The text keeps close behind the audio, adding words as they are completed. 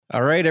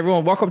All right,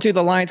 everyone, welcome to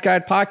the Lions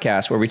Guide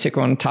podcast, where we take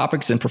on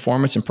topics in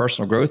performance and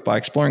personal growth by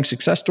exploring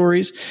success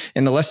stories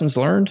and the lessons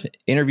learned,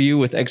 interview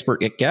with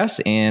expert guests,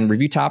 and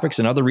review topics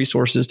and other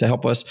resources to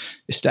help us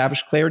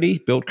establish clarity,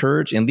 build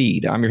courage, and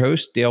lead. I'm your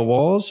host, Dale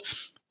Walls,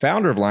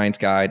 founder of Lions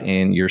Guide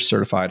and your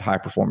certified high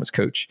performance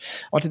coach.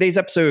 On today's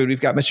episode, we've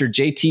got Mr.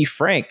 JT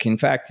Frank. In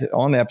fact,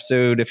 on the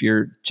episode, if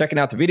you're checking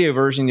out the video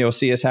version, you'll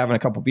see us having a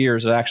couple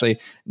beers, actually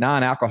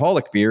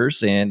non-alcoholic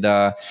beers. And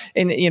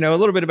you know, a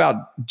little bit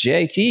about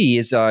JT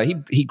is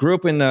he grew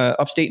up in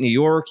upstate New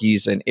York.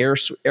 He's an Air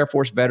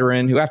Force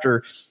veteran who,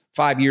 after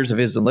 5 years of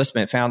his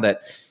enlistment, found that,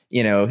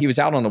 you know, he was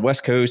out on the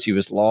West Coast. He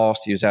was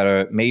lost. He was at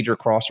a major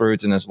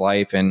crossroads in his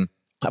life. And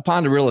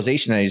upon the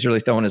realization that he's really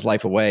throwing his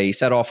life away, he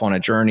set off on a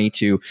journey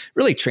to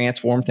really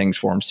transform things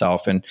for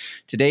himself. And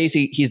today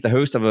he's the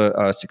host of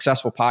a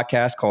successful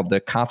podcast called The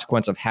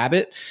Consequence of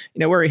Habit, you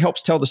know, where he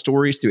helps tell the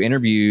stories through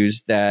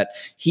interviews that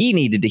he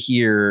needed to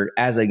hear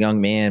as a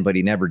young man, but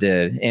he never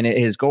did. And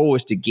his goal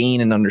was to gain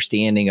an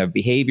understanding of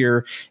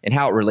behavior and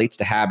how it relates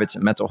to habits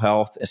and mental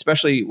health,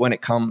 especially when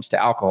it comes to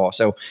alcohol.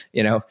 So,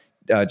 you know,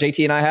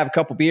 JT and I have a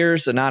couple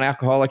beers, a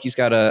non-alcoholic. He's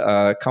got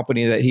a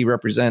company that he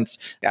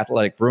represents,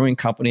 Athletic Brewing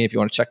Company, if you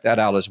want to check that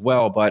out as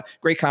well. But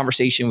great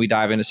conversation. We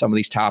dive into some of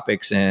these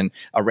topics and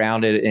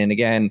around it. And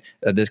again,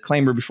 the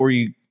disclaimer before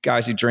you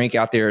guys who drink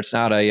out there, it's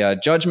not a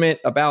judgment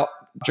about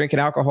drinking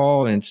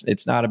alcohol, and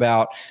it's not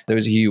about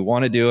those of you who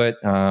want to do it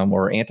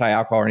or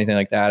anti-alcohol or anything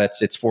like that.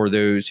 It's for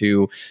those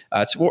who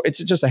it's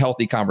just a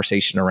healthy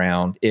conversation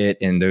around it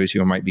and those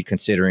who might be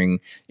considering,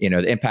 you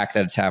know, the impact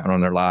that it's having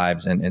on their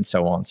lives and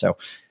so on. So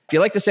if you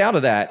like the sound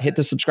of that, hit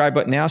the subscribe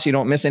button now so you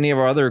don't miss any of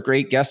our other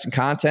great guests and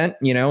content,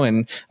 you know,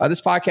 and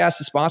this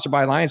podcast is sponsored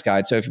by Lions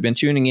Guide. So if you've been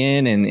tuning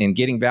in and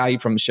getting value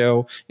from the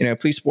show, you know,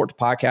 please support the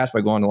podcast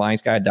by going to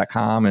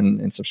lionsguide.com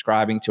and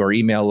subscribing to our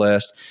email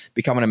list,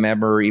 becoming a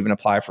member, even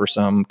apply for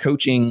some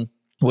coaching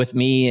with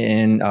me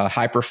in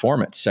high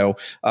performance. So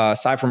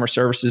aside from our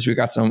services, we've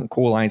got some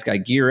cool Lions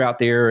Guide gear out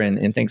there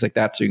and things like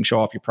that, so you can show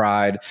off your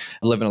pride,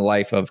 living a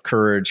life of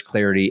courage,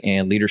 clarity,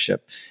 and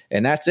leadership.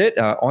 And that's it.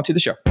 On to the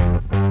show.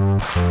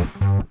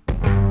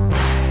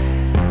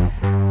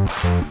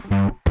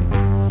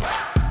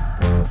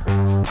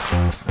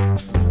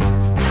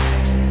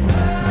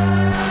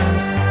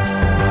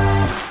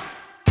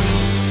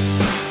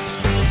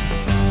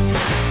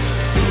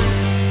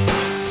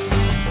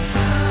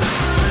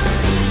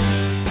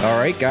 All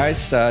right,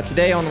 guys.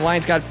 Today on the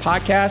Lions Guide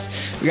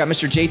podcast, we got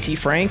Mr. JT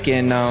Frank,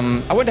 and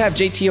I wanted to have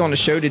JT on the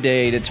show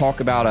today to talk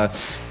about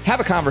have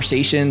a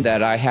conversation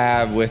that I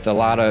have with a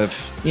lot of,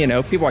 you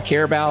know, people I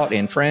care about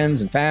and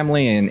friends and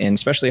family and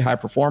especially high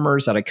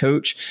performers that I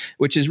coach,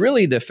 which is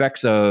really the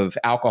effects of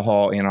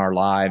alcohol in our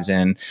lives.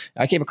 And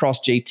I came across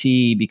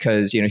JT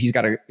because, you know, he's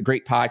got a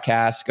great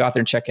podcast. Go out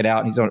there and check it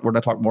out. We're going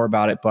to talk more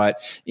about it,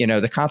 but, you know,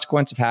 The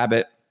Consequence of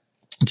Habit,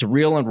 it's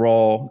real and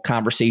raw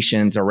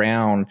conversations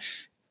around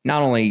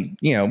not only,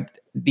 you know,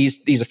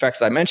 these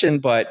effects I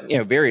mentioned, but, you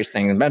know, various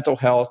things, mental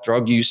health,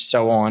 drug use,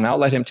 so on. I'll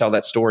let him tell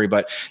that story.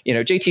 But, you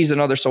know, JT's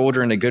another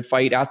soldier in a good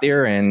fight out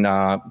there. And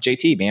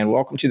JT, man,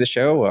 welcome to the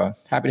show.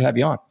 Happy to have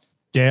you on.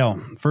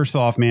 Dale, first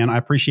off, man, I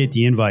appreciate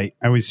the invite.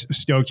 I was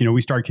stoked. You know,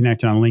 we started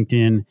connecting on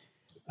LinkedIn.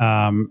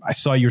 I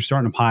saw you were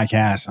starting a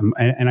podcast,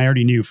 and I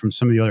already knew from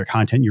some of the other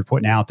content you're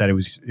putting out that it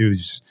was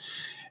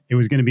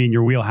going to be in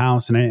your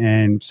wheelhouse.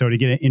 And so to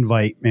get an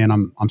invite, man,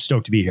 I'm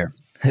stoked to be here.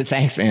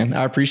 Thanks, man.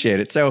 I appreciate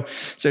it. So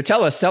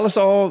tell us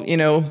all, you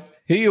know,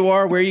 who you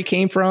are, where you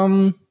came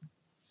from,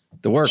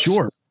 the works.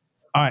 Sure.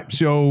 All right.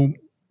 So,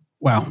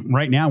 well,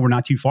 right now we're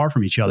not too far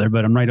from each other,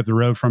 but I'm right up the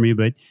road from you.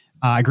 But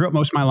I grew up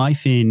most of my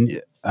life in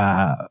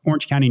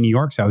Orange County, New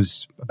York. So I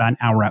was about an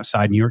hour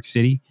outside New York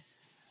City,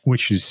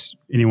 which is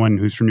anyone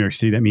who's from New York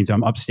City, that means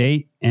I'm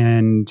upstate.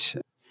 And,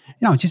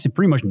 you know, just a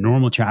pretty much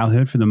normal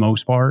childhood for the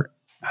most part.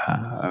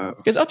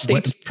 Because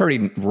upstate's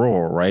pretty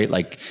rural, right?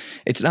 Like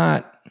it's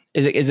not.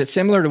 Is it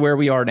similar to where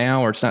we are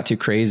now, or it's not too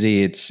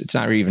crazy? It's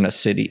not even a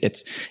city.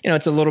 It's, you know,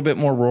 it's a little bit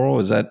more rural.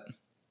 Is that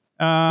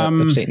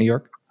upstate New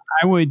York?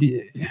 I would,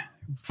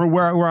 for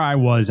where I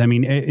was. I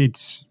mean,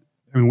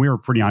 we were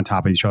pretty on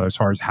top of each other as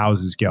far as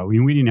houses go. I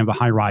mean, we didn't have the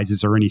high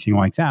rises or anything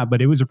like that,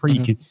 but it was a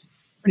pretty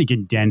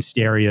condensed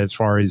area as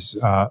far as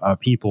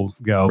people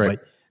go. Right.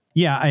 But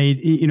yeah,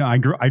 I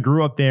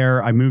grew up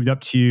there. I moved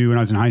up to, when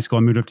I was in high school,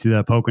 I moved up to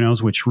the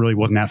Poconos, which really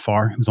wasn't that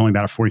far. It was only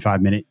about a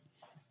 45-minute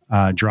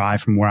drive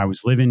from where I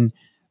was living.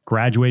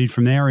 Graduated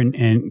from there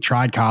and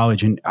tried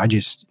college, and I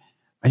just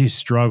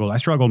struggled. I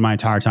struggled my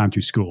entire time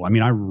through school. I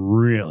mean, I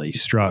really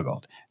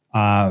struggled.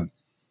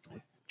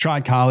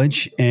 Tried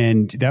college,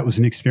 and that was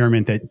an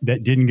experiment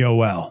that didn't go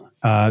well.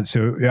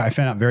 So I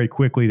found out very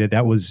quickly that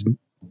I wasn't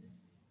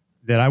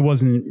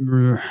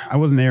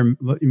there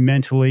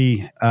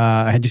mentally.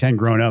 I hadn't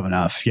grown up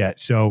enough yet.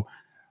 So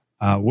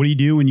what do you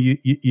do when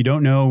you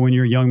don't know, when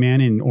you're a young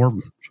man or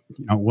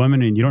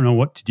woman, and you don't know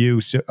what to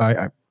do? So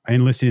I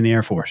enlisted in the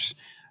Air Force.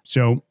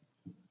 So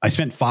I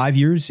spent 5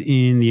 years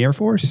in the Air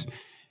Force,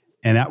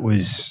 and that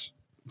was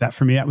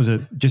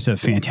just a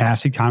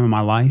fantastic time in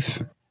my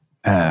life.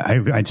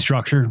 I had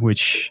structure,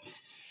 which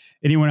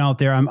anyone out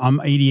there, I'm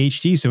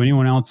ADHD. So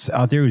anyone else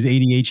out there who's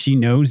ADHD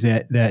knows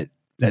that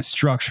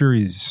structure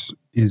is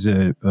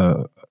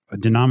a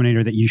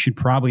denominator that you should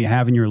probably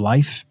have in your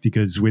life,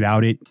 because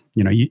without it,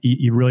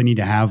 you really need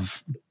to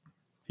have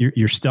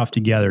your stuff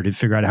together to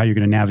figure out how you're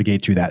going to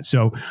navigate through that.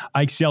 So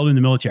I excelled in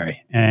the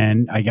military,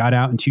 and I got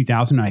out in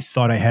 2000, and I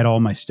thought I had all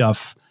my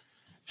stuff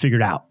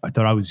figured out. I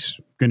thought I was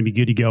going to be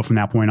good to go from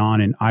that point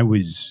on, and I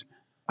was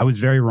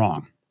very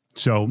wrong.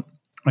 So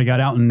I got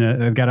out in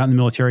the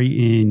military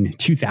in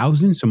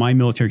 2000. So my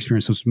military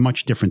experience was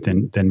much different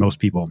than most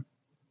people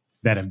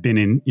that have been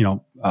in,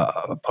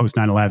 post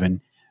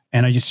 9/11.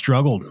 And I just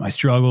struggled. I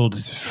struggled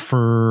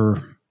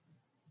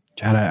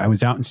I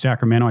was out in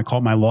Sacramento. I call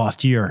it my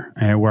lost year,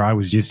 where I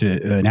was just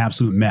an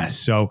absolute mess.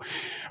 So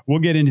we'll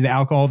get into the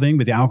alcohol thing,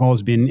 but the alcohol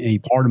has been a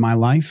part of my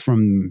life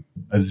from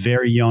a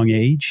very young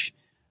age.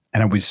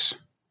 And I was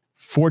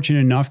fortunate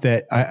enough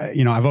that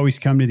I've always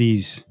come to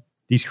these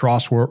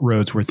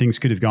crossroads where things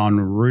could have gone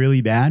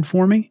really bad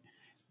for me.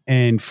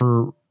 And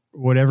for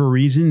whatever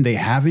reason, they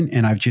haven't.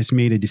 And I've just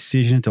made a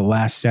decision at the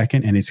last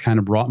second, and it's kind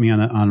of brought me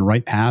on the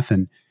right path.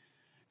 And,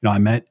 I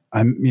met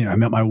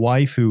my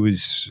wife, who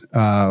was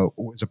a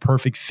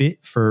perfect fit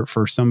for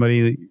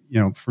somebody,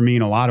 for me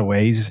in a lot of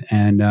ways.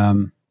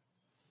 And,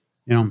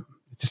 it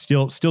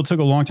still took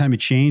a long time to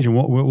change, and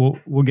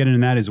we'll get into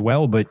that as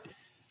well. But,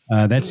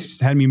 that's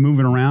had me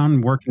moving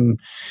around, working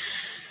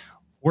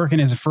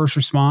as a first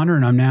responder,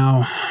 and I'm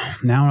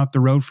now up the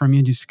road from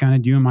you, just kind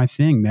of doing my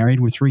thing, married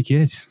with 3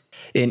 kids.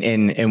 And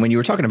when you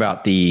were talking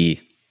about the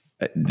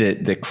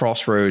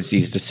crossroads,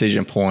 these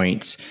decision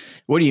points,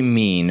 what do you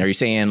mean? Are you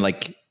saying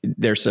like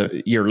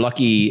you're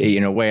lucky,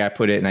 way I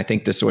put it, and I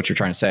think this is what you're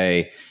trying to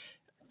say.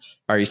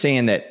 Are you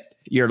saying that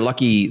you're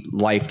lucky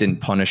life didn't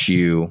punish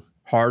you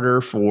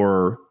harder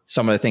for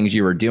some of the things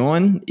you were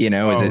doing? Yeah.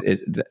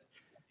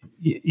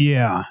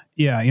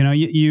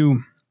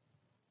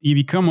 You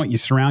become what you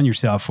surround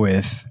yourself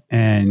with.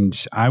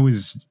 And I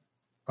was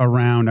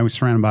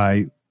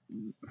surrounded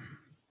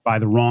by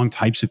the wrong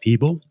types of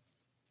people.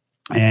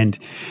 And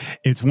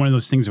it's one of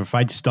those things where if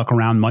I'd stuck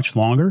around much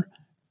longer,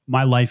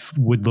 my life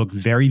would look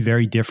very,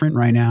 very different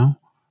right now.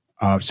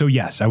 So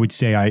yes, I would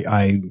say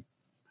I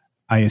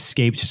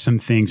escaped some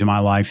things in my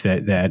life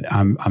that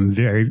I'm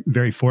very,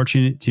 very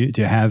fortunate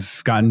to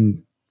have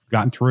gotten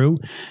through.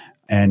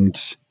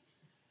 And,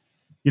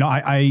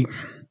 I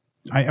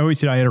always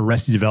said I had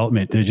arrested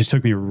development. That it just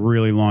took me a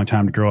really long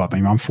time to grow up. I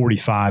mean, I'm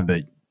 45,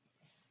 but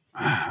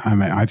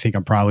I think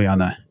I'm probably on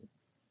the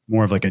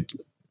more of like a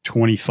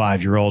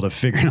 25-year-old of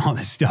figuring all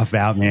this stuff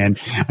out, man.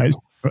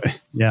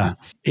 Yeah,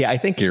 I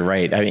think you're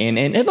right. I mean,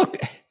 and look,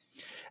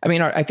 I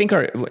mean, I think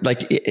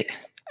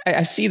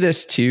I see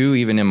this too,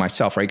 even in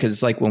myself, right? Because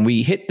it's like when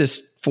we hit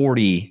this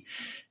 40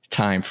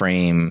 time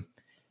frame,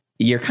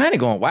 you're kind of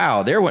going,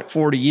 wow, there went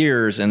 40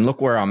 years and look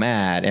where I'm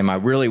at. Am I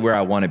really where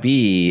I want to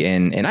be?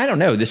 And I don't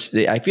know,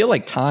 I feel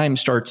like time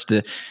starts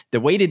to, the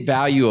weighted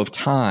value of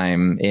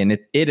time, and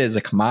it as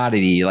a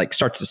commodity, like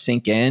starts to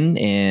sink in.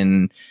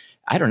 And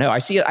I don't know, I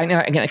see it,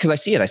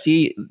 I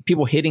see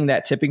people hitting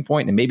that tipping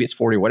point, and maybe it's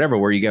 40 or whatever,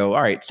 where you go,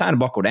 all right, it's time to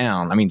buckle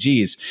down. I mean,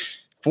 geez,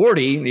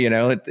 40,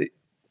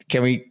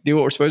 can we do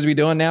what we're supposed to be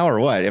doing now or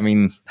what? I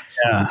mean,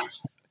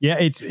 yeah,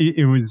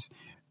 it was,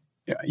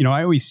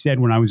 I always said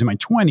when I was in my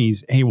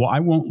 20s, hey, well, I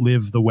won't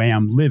live the way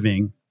I'm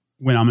living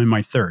when I'm in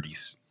my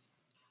 30s.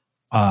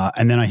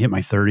 And then I hit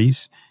my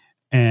 30s,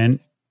 and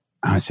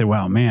I said,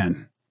 well,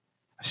 man,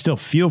 I still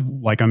feel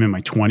like I'm in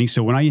my 20s.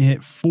 So when I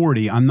hit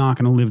 40, I'm not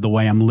going to live the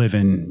way I'm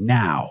living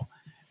now.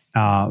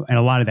 And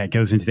a lot of that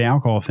goes into the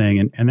alcohol thing.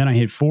 And then I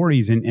hit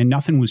 40s, and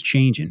nothing was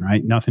changing,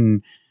 right?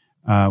 Nothing.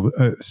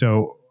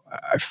 So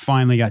I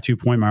finally got to a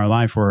point in my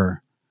life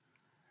where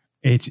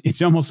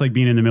it's almost like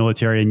being in the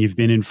military, and you've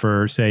been in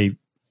for, say,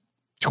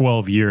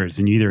 12 years,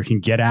 and you either can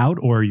get out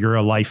or you're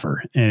a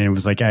lifer. And it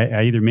was like,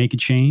 I either make a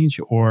change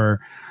or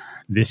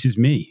this is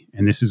me,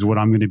 and this is what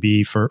I'm going to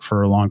be for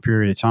a long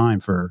period of time.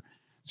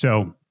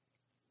 So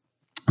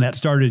that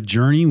started a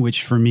journey,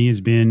 which for me has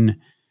been,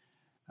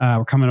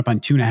 we're coming up on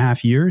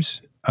 2.5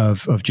 years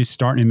of just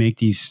starting to make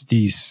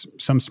these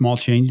some small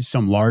changes,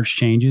 some large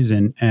changes.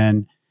 And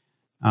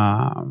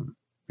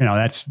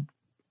that's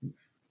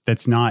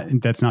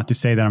not to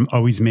say that I'm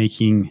always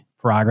making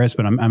progress,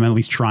 but I'm at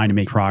least trying to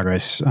make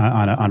progress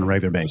on a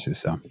regular basis.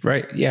 So.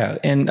 Right. Yeah.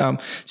 And,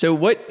 so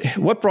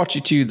what brought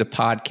you to the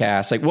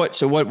podcast? Like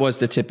what was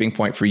the tipping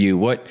point for you?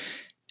 What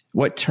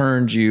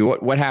turned you,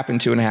 what happened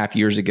 2.5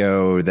 years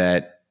ago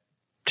that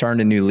turned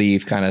a new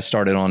leaf, kind of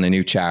started on a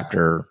new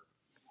chapter?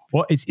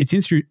 Well, it's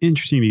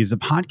interesting because the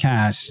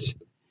podcast,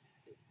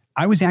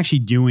 I was actually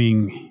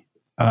doing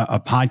a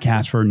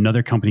podcast for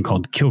another company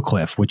called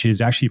Killcliff, which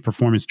is actually a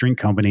performance drink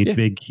company. It's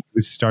big. It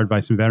was started by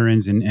some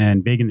veterans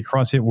and big in the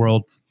CrossFit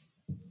world.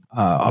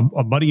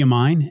 A buddy of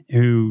mine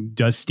who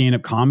does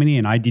stand-up comedy,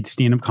 and I did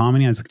stand-up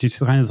comedy. I was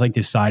just kind of like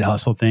this side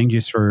hustle thing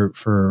just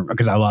for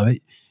because I love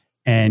it.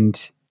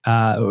 And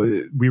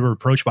we were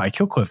approached by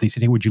Killcliff. They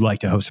said, hey, would you like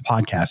to host a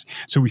podcast?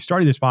 So we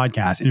started this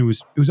podcast, and it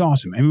was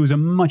awesome. I mean, it was a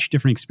much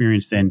different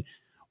experience than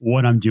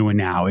what I'm doing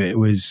now. It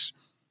was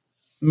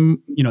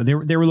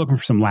they were looking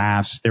for some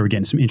laughs. They were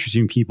getting some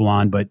interesting people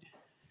on, but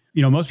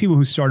most people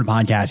who start a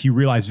podcast, you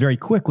realize very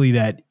quickly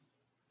that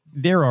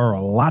there are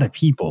a lot of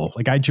people.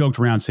 Like I joked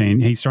around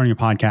saying, hey, starting a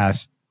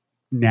podcast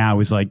now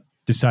is like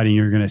deciding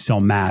you're going to sell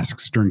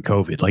masks during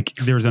COVID. Like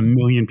there's a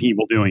million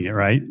people doing it,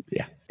 right?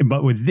 Yeah.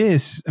 But with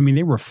this, I mean,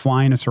 they were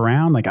flying us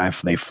around. Like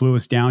they flew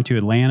us down to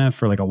Atlanta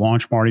for like a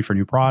launch party for a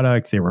new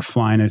product. They were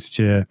flying us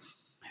to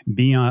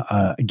be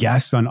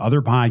guests on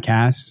other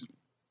podcasts.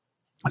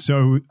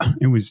 So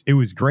it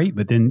was great.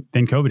 But then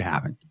COVID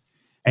happened.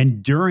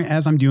 And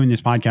as I'm doing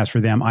this podcast for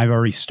them, I've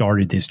already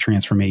started this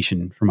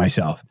transformation for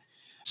myself.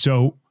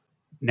 So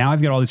now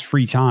I've got all this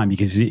free time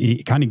because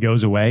it kind of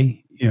goes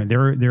away.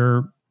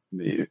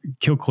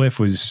 Kill Cliff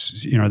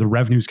was, the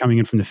revenues coming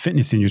in from the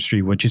fitness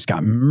industry, which just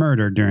got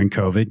murdered during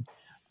COVID.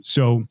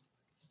 So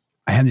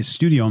I had this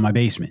studio in my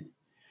basement,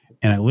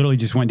 and I literally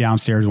just went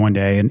downstairs one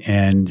day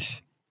and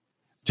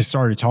just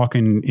started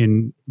talking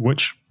in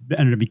which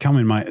ended up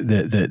becoming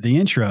the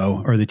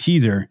intro or the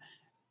teaser.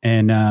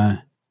 And,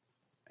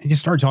 I just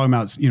started talking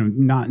about,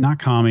 not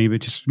comedy,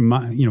 but just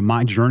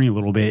my journey a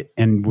little bit,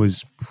 and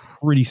was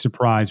pretty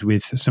surprised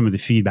with some of the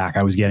feedback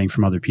I was getting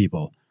from other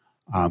people.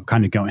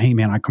 Kind of going, hey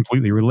man, I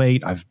completely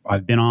relate.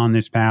 I've been on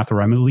this path, or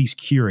I'm at least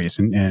curious.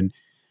 And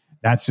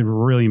that's a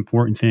really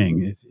important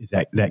thing is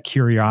that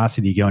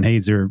curiosity going, hey,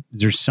 is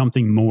there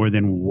something more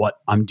than what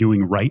I'm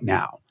doing right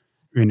now?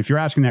 And if you're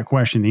asking that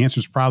question, the answer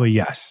is probably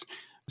yes.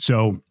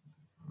 So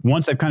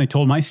once I've kind of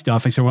told my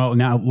stuff, I said, well,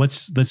 now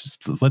let's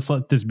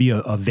let this be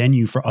a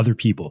venue for other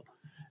people.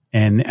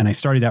 And I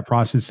started that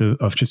process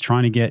of just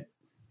trying to get,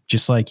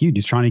 just like you,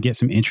 just trying to get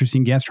some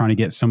interesting guests, trying to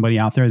get somebody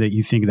out there that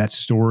you think that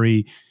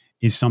story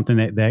is something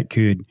that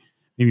could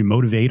maybe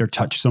motivate or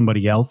touch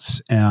somebody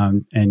else,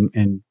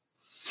 and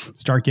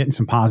start getting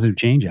some positive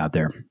change out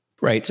there.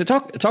 Right. So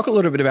talk a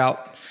little bit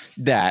about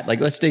that. Like,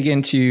 let's dig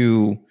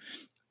into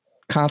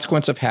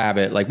consequence of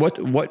habit. Like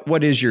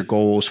what is your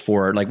goals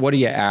for it? Like, what are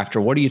you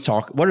after? What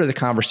are the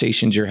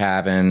conversations you're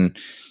having?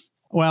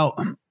 Well,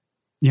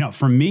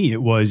 for me,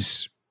 it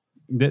was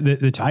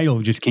the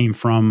title just came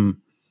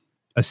from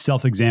a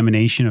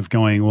self-examination of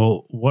going,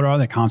 well, what are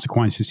the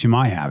consequences to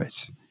my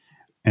habits?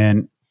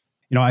 And,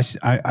 I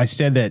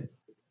said that,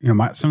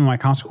 some of my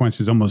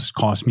consequences almost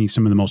cost me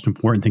some of the most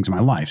important things in my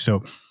life.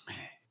 So,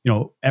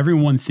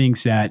 everyone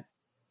thinks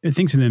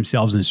of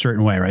themselves in a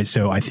certain way, right?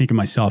 So I think of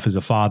myself as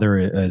a father,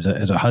 as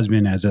a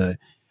husband, as a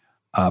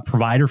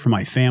provider for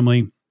my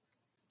family.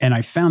 And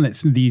I found that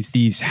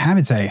these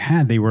habits I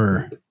had, they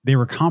were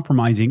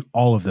compromising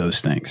all of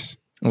those things.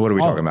 What are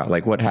we talking about?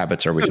 Like, what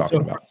habits are we talking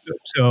about?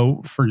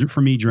 So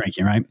for me,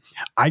 drinking, right?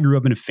 I grew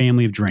up in a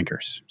family of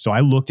drinkers. So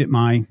I looked at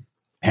my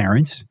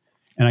parents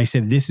and I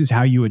said, this is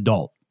how you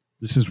adult.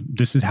 This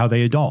is how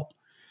they adult.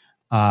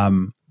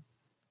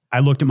 I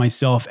looked at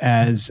myself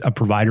as a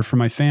provider for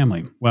my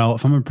family. Well,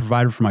 if I'm a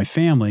provider for my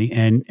family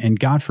and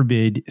God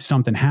forbid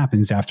something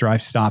happens after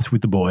I've stopped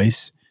with the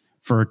boys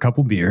for a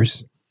couple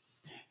beers,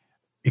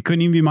 it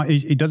couldn't even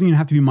be it doesn't even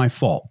have to be my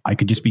fault. I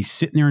could just be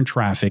sitting there in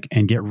traffic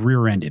and get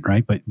rear-ended,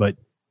 right? But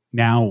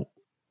now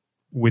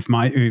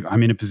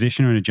I'm in a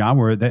position or in a job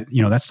where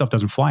that stuff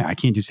doesn't fly. I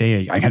can't just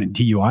say, hey, I got a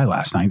DUI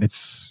last night. I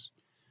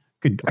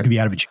could be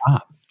out of a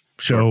job.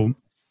 Sure. So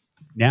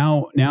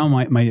now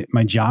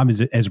my job as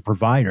a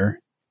provider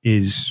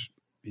is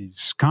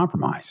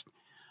compromised.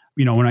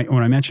 When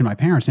I mention my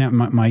parents, now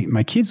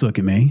my kids look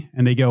at me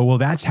and they go, well,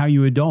 that's how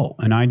you adult.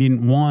 And I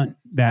didn't want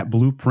that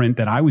blueprint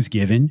that I was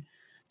given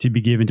to be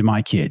given to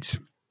my kids.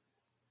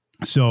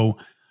 So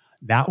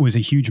that was a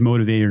huge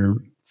motivator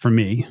for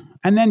me.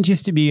 And then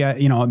just to be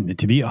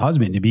to be a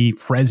husband, to be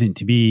present,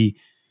 to be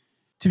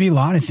a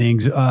lot of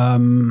things.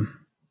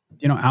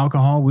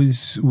 Alcohol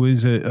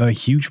was a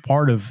huge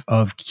part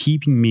of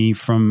keeping me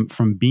from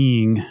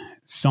being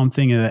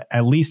something that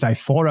at least I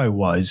thought I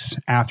was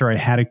after I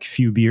had a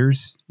few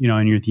beers,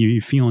 and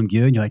you're feeling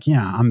good. You're like,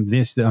 yeah, I'm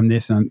this.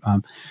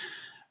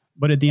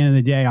 But at the end of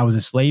the day, I was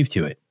a slave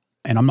to it.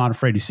 And I'm not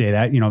afraid to say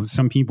that.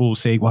 Some people will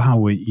say, well, how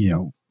would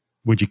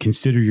you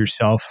consider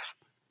yourself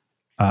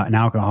an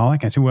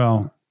alcoholic? I said,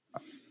 well,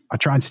 I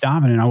tried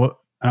stopping and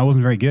I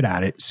wasn't very good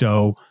at it.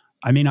 So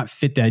I may not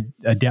fit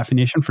that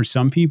definition for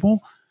some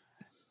people.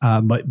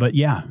 But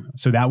yeah,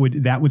 so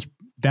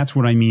that's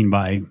what I mean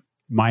by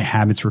my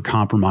habits were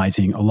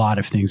compromising a lot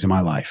of things in my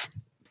life.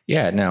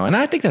 Yeah, no. And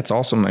I think that's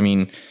awesome. I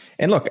mean,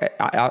 and look,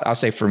 I'll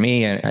say for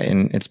me,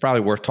 and it's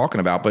probably worth talking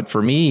about, but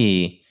for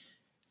me,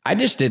 I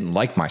just didn't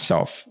like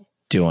myself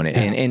doing it.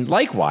 Yeah. And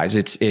likewise,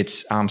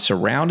 I'm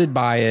surrounded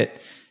by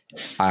it.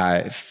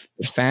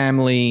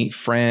 Family,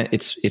 friend,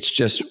 it's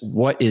just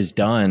what is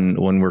done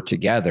when we're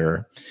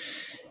together.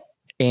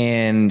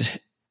 And,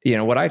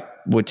 what I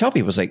would tell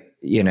people is like,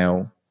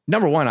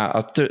 number one,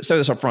 I'll say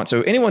this up front.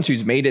 So anyone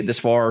who's made it this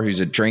far, who's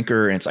a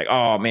drinker, and it's like,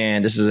 oh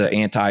man, this is an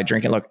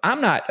anti-drinking. Look,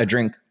 I'm not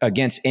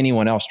against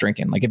anyone else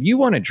drinking. Like if you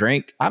want to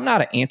drink, I'm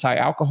not an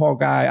anti-alcohol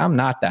guy. I'm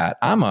not that.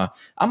 I'm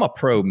a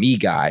pro me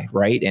guy,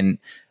 right? And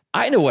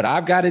I know what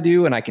I've got to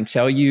do. And I can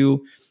tell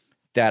you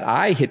that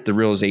I hit the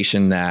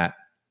realization that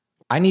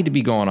I need to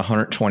be going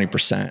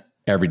 120%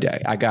 every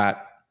day. I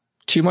got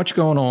too much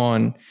going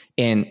on.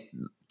 And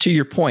to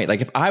your point,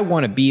 like if I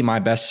want to be my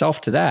best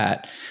self to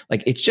that,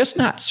 like it's just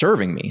not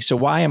serving me. So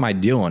why am I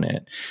doing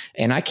it?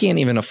 And I can't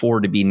even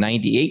afford to be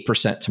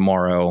 98%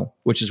 tomorrow,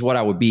 which is what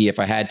I would be if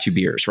I had 2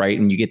 beers, right?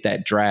 And you get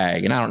that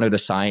drag. And I don't know the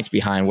science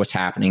behind what's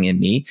happening in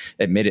me,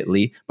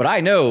 admittedly, but I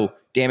know,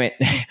 damn it,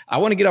 I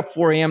want to get up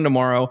 4 a.m.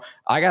 tomorrow.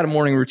 I got a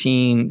morning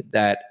routine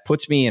that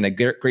puts me in a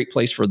great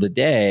place for the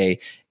day.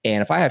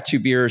 And if I have 2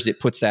 beers, it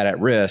puts that at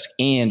risk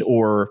and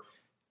or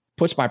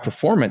puts my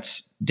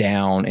performance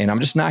down, and I'm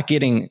just not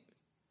getting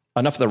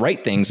enough of the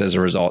right things as a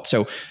result.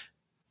 So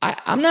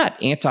I'm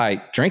not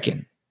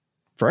anti-drinking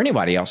for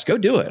anybody else. Go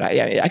do it.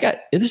 I got,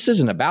 this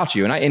isn't about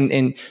you.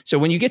 And so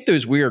when you get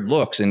those weird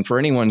looks, and for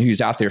anyone who's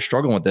out there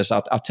struggling with this,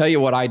 I'll tell you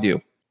what I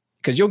do,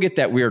 because you'll get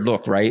that weird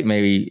look, right?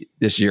 Maybe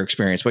this is your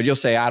experience, but you'll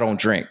say, I don't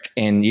drink.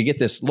 And you get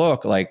this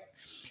look like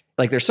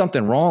there's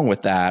something wrong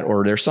with that,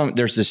 or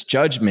there's this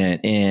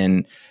judgment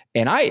in.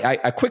 And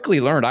I quickly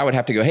learned I would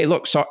have to go, hey,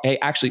 look,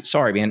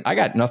 sorry, man, I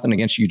got nothing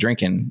against you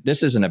drinking.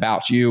 This isn't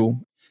about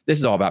you. This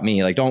is all about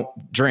me. Like, don't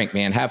drink,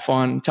 man. Have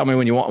fun. Tell me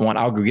when you want one.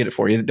 I'll go get it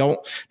for you.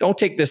 Don't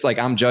take this like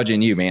I'm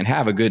judging you, man.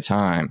 Have a good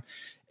time.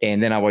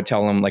 And then I would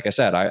tell them, like I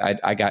said,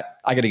 I got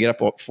to get up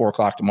at 4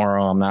 o'clock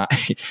tomorrow. I'm not,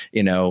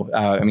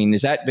 I mean,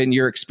 has that been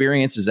your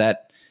experience? Is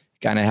that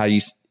kind of how you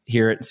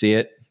hear it and see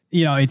it?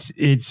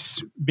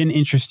 It's been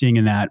interesting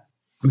in that,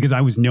 because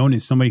I was known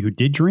as somebody who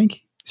did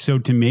drink. So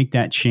to make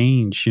that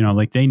change,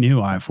 like they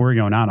knew if we were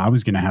going out, I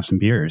was going to have some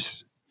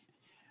beers.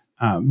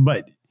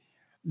 But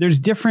there's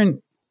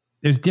different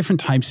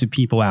types of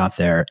people out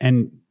there.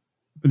 And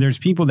there's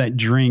people that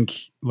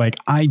drink like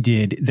I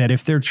did, that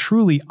if they're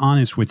truly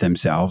honest with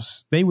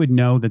themselves, they would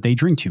know that they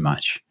drink too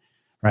much.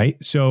 Right.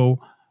 So,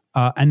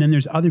 and then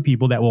there's other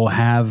people that will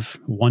have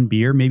 1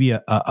 beer, maybe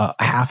a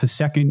half a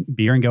second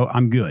beer, and go,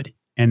 I'm good.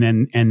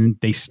 And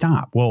they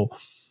stop. Well,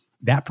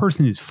 that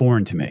person is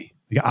foreign to me.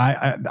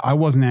 I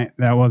wasn't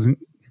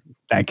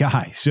that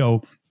guy.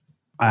 So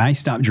I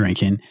stopped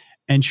drinking,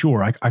 and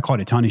sure, I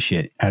caught a ton of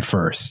shit at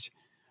first.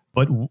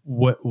 But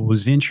what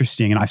was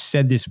interesting, and I've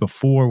said this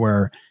before,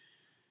 where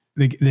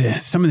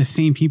some of the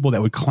same people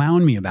that would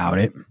clown me about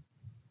it,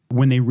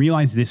 when they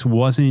realized this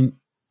wasn't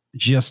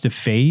just a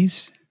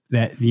phase,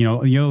 that,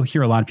 you'll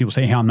hear a lot of people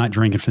say, hey, I'm not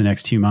drinking for the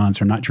next 2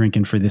 months, or I'm not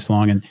drinking for this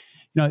long. And,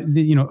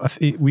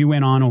 we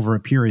went on over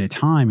a period of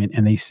time,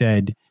 and they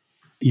said,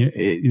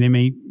 they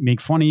may make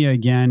fun of you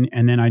again.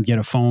 And then I'd get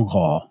a phone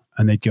call,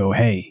 and they'd go,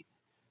 hey,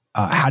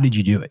 how did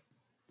you do it?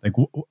 Like,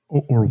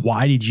 or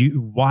why did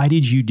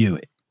you do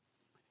it?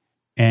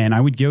 And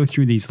I would go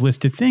through these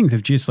list of things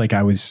of just like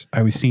I was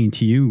saying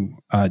to you,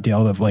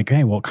 Dale, of like,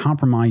 hey, well,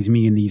 compromise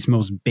me in these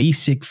most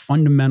basic,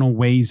 fundamental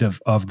ways of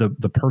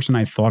the person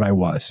I thought I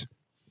was.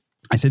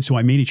 I said, so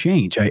I made a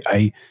change.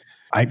 I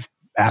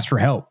asked for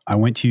help. I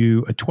went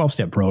to a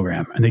 12-step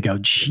program, and they go,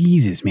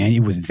 Jesus, man,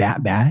 it was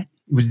that bad.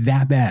 It was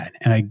that bad.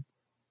 And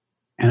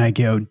I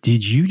go,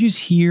 did you just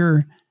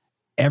hear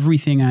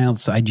everything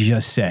else I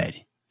just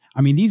said? I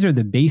mean, these are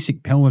the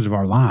basic pillars of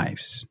our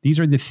lives. These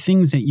are the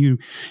things that you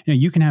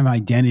can have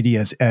identity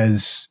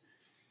as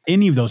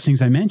any of those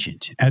things I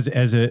mentioned, as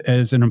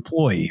an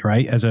employee,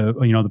 right? As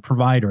the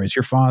provider, as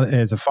your father,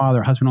 as a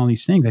father, husband, all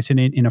these things. I said,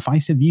 and if I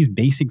said these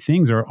basic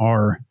things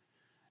are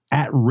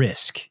at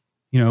risk,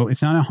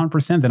 it's not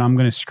 100% that I'm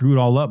going to screw it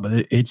all up,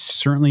 but it's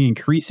certainly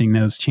increasing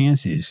those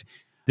chances.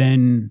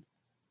 Then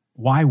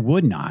why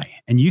wouldn't I?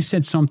 And you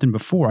said something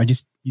before.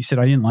 You said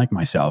I didn't like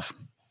myself,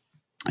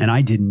 and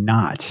I did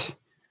not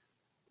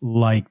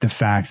like the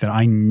fact that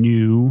I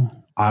knew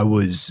I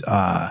was,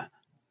 that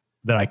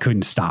I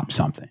couldn't stop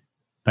something.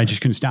 I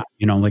just couldn't stop.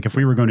 Like if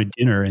we were going to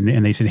dinner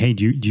and they said, hey,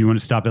 do you want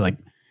to stop at, like,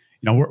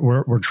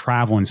 we're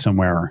traveling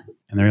somewhere,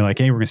 and they're like,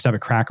 hey, we're going to stop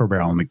at Cracker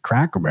Barrel. I'm like,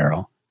 Cracker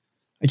Barrel?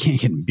 I can't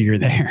get beer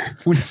there.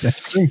 What is that?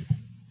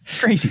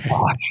 Crazy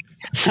talk.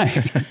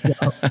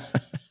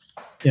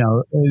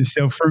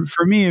 So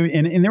for me,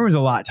 and there was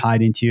a lot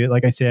tied into it.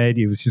 Like I said,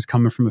 it was just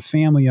coming from a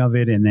family of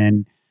it. And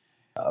then,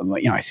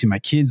 I see my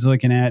kids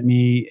looking at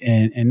me,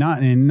 and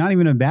not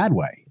even in a bad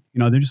way.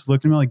 They're just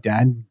looking at me like,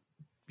 Dad, and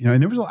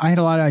I had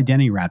a lot of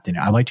identity wrapped in it.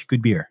 I liked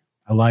good beer.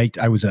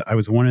 I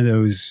was one of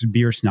those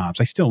beer snobs.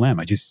 I still am.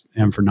 I just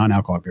am for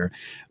non-alcoholic beer.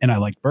 And I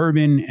liked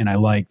bourbon, and I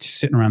liked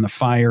sitting around the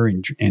fire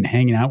and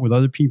hanging out with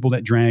other people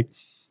that drank.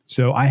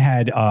 So I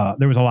had,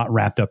 there was a lot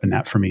wrapped up in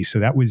that for me. So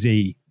that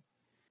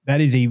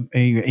is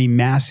a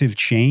massive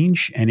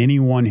change. And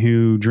anyone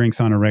who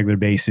drinks on a regular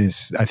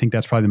basis, I think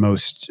that's probably the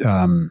most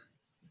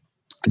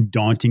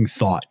daunting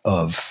thought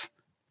of,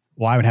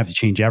 well, I would have to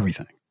change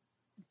everything.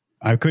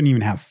 I couldn't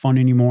even have fun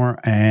anymore,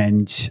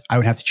 and I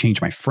would have to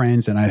change my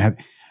friends, and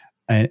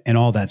and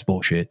all that's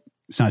bullshit.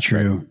 It's not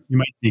true. You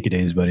might think it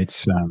is, but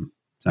it's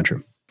not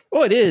true.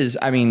 Well, it is.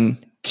 I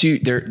mean,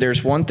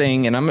 there's one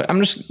thing, and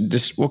I'm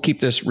just we'll keep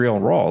this real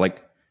and raw.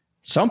 Like,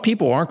 some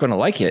people aren't going to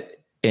like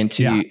it,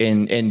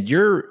 and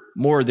you're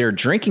more their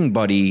drinking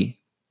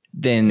buddy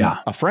than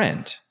a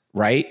friend,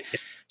 right?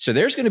 So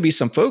there's going to be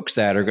some folks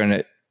that are going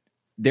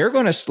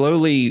to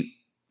slowly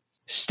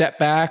step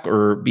back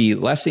or be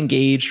less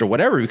engaged or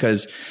whatever,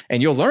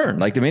 and you'll learn,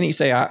 like the minute you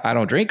say, I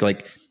don't drink,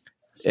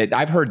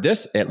 I've heard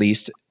this at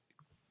least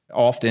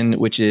often,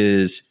 which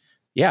is,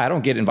 I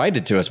don't get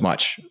invited to as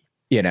much,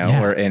 right.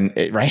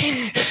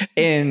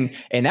 And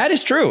that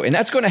is true. And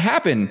that's going to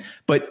happen.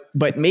 But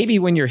maybe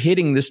when you're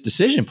hitting this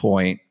decision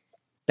point,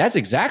 that's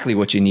exactly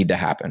what you need to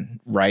happen,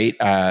 right?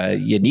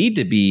 You need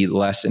to be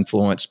less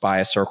influenced by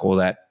a circle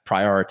that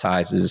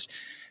prioritizes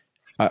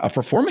a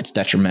performance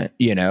detriment,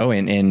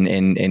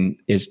 and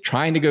is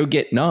trying to go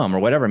get numb or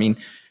whatever. I mean,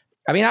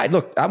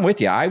 look, I'm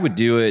with you. I would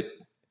do it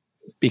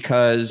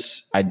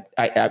because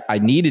I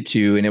needed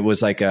to, and it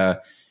was like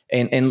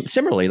and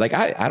similarly, like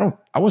I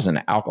wasn't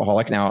an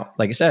alcoholic. Now,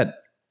 like I said,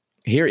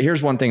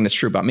 here's one thing that's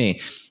true about me.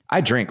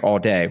 I drink all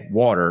day,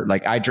 water.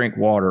 Like I drink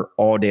water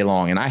all day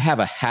long, and I have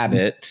a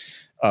habit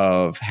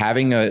of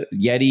having a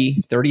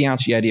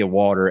 30-ounce Yeti of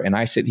water, and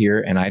I sit here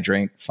and I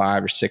drink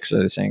 5 or 6 of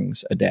those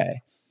things a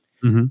day.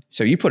 Mm-hmm.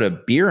 So you put a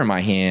beer in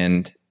my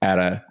hand at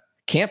a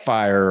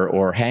campfire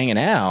or hanging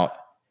out,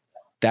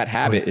 that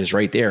habit is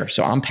right there.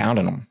 So I'm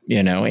pounding them,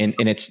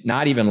 and it's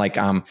not even like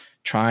I'm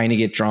trying to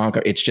get drunk.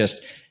 It's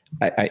just,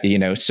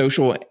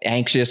 social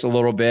anxious a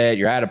little bit.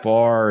 You're at a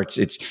bar,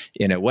 it's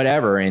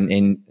whatever.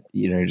 And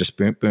just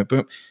boom, boom,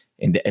 boom.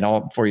 And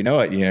all before you know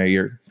it,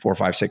 you're 4,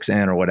 5, 6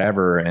 in or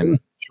whatever. And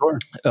sure.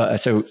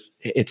 So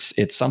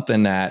it's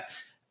something that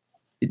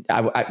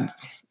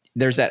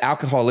there's that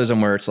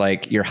alcoholism where it's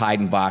like you're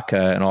hiding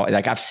vodka and all.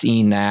 Like I've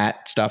seen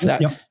that stuff.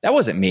 That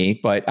wasn't me,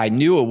 but I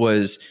knew it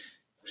was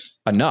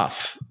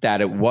enough that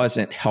it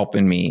wasn't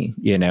helping me,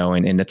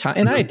 and in the time,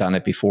 and I had done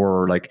it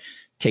before, like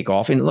take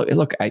off. And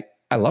look,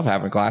 I love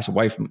having a glass of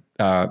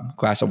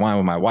wine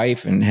with my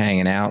wife and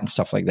hanging out and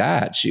stuff like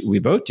that. We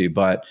both do,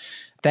 but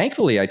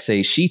thankfully, I'd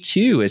say she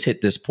too has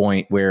hit this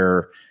point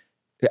where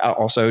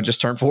also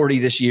just turned 40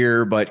 this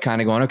year, but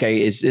kind of going,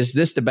 okay, is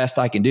this the best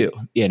I can do?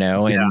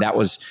 And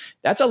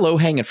that's a low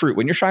hanging fruit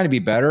when you're trying to be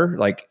better.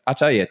 Like I'll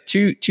tell you,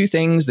 two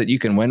things that you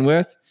can win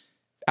with: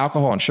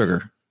 alcohol and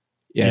sugar.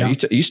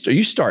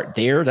 You start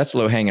there. That's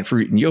low hanging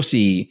fruit, and you'll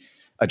see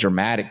a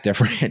dramatic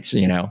difference.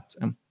 So.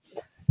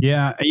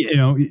 Yeah,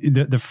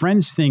 the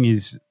friends thing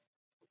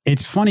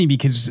it's funny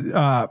because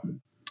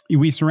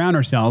we surround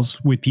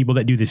ourselves with people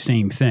that do the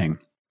same thing.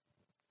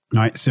 All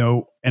right.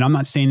 So, and I'm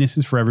not saying this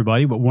is for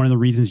everybody, but one of the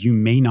reasons you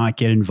may not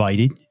get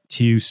invited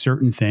to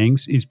certain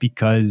things is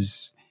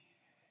because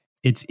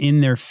it's in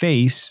their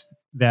face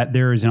that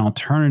there is an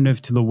alternative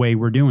to the way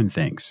we're doing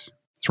things.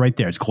 It's right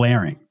there. It's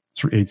glaring.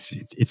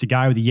 It's a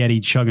guy with a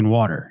Yeti chugging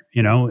water,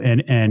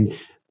 and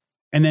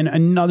then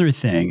another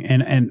thing,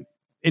 and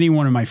any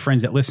one of my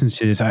friends that listens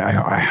to this,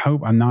 I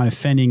hope I'm not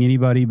offending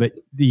anybody, but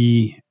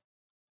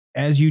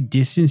as you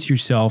distance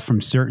yourself from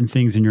certain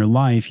things in your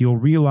life, you'll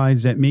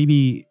realize that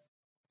maybe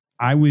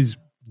I was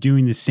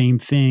doing the same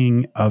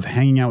thing of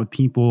hanging out with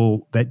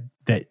people that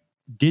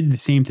did the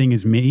same thing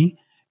as me,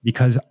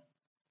 because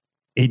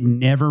it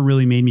never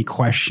really made me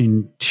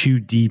question too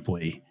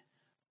deeply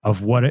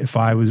of what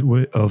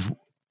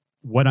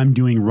I'm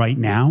doing right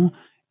now.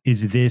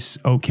 Is this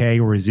okay,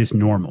 or is this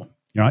normal?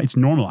 It's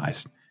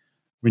normalized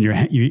when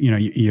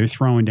you're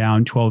throwing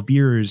down 12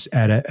 beers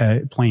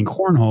at playing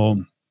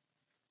cornhole,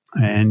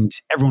 and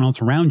everyone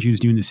else around you is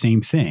doing the same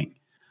thing.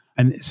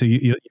 And so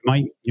you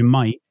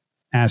might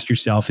ask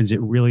yourself, is it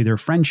really their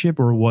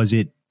friendship, or was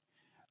it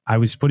I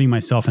was putting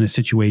myself in a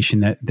situation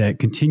that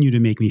continued to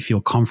make me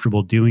feel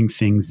comfortable doing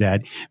things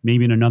that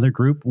maybe in another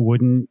group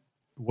wouldn't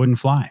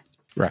fly.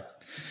 Right.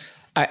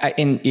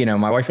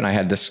 My wife and I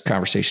had this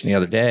conversation the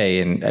other day,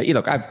 and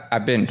look,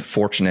 I've been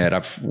fortunate.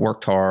 I've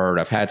worked hard.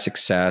 I've had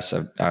success.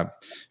 I've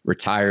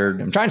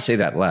retired. I'm trying to say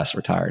that less.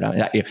 Retired.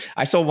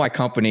 I sold my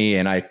company,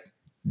 and I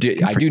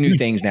do new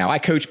things now. I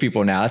coach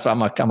people now. That's why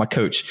I'm a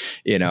coach.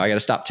 I got to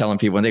stop telling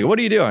people, and they go, "What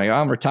are you doing?" I go,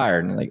 "I'm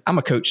retired." And I'm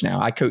a coach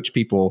now. I coach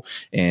people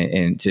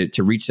and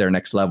to reach their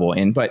next level.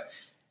 But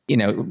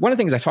one of the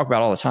things I talk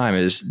about all the time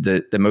is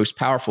the most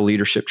powerful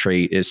leadership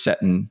trait is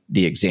setting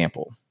the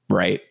example,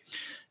 right?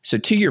 So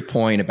to your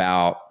point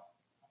about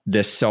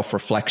this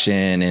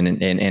self-reflection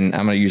and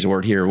I'm going to use a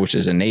word here, which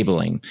is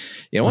enabling.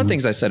 One of the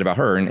things I said about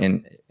her,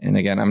 and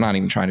again, I'm not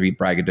even trying to be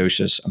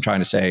braggadocious. I'm trying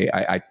to say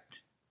I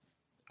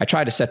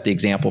try to set the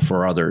example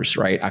for others,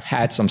 right? I've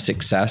had some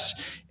success,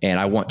 and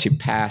I want to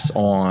pass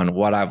on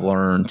what I've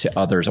learned to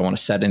others. I want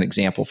to set an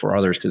example for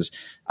others because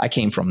I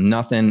came from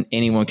nothing.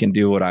 Anyone can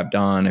do what I've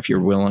done if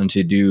you're willing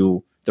to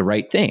do the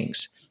right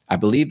things. I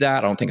believe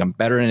that. I don't think I'm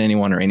better than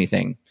anyone or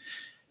anything.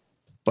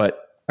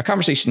 But a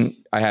conversation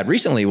I had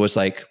recently was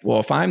like, well,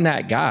 if I'm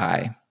that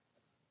guy,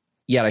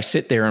 yet I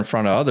sit there in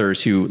front of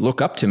others who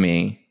look up to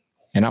me,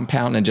 and I'm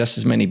pounding just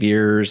as many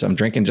beers, I'm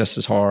drinking just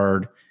as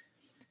hard,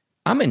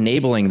 I'm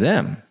enabling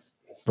them,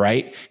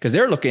 right? Because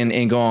they're looking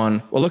and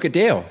going, well, look at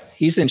Dale.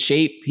 He's in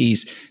shape.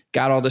 He's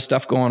got all this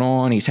stuff going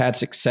on. He's had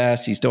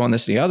success. He's doing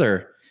this and the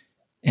other.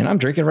 And I'm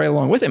drinking right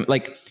along with him.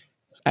 Like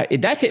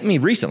that hit me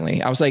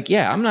recently. I was like,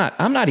 yeah, I'm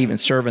not even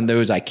serving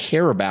those I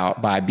care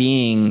about by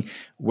being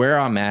where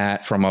I'm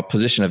at from a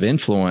position of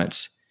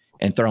influence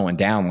and throwing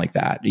down like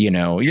that. You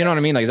know what I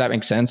mean? Like, does that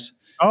make sense?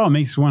 Oh, it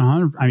makes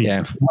 100. I mean,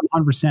 Yeah.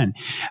 100%.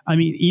 I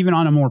mean, even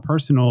on a more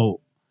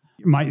personal,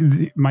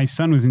 my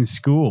son was in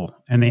school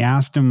and they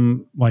asked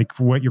him like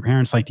what your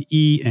parents like to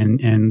eat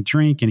and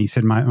drink. And he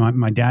said,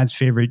 my dad's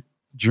favorite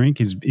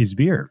drink is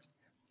beer.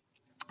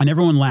 And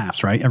everyone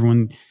laughs, right?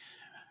 Everyone,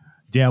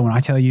 Dale, when I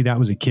tell you that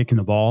was a kick in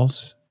the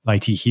balls,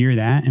 like to hear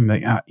that and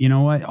like, you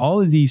know what,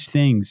 all of these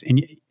things.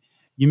 And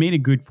you made a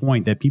good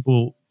point that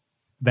people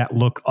that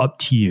look up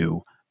to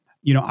you,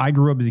 you know, I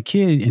grew up as a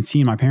kid and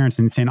seeing my parents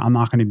and saying, I'm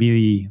not going to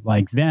be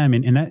like them.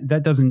 And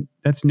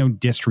that's no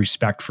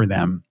disrespect for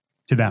them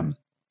to them.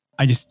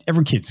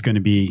 Every kid's going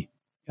to be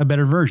a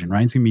better version,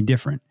 right? It's going to be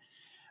different.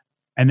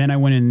 And then I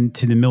went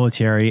into the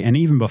military. And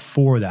even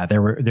before that,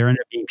 there ended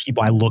up being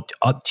people I looked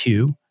up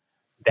to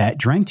that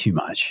drank too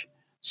much.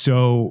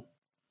 So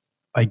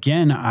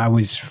again, I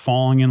was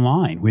falling in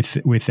line with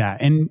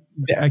that. And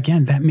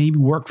again, that maybe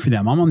worked for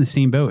them. I'm on the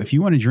same boat. If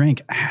you want to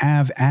drink,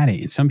 have at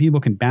it. And some people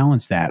can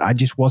balance that. I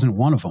just wasn't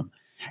one of them.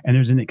 And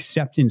there's an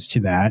acceptance to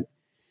that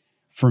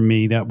for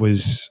me that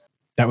was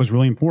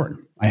really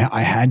important.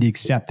 I had to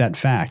accept that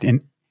fact.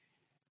 And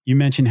you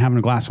mentioned having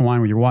a glass of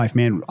wine with your wife.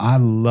 Man, I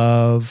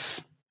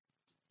love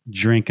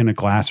drinking a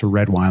glass of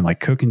red wine, like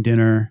cooking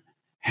dinner,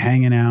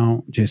 hanging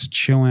out, just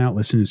chilling out,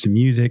 listening to some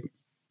music.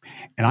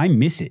 And I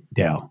miss it,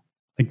 Dale.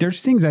 Like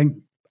there's things I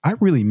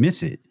really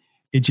miss it.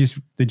 It just,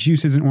 the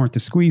juice isn't worth the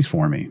squeeze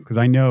for me because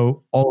I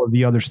know all of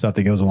the other stuff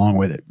that goes along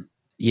with it.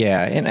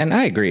 Yeah. And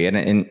I agree.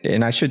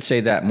 And I should say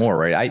that more,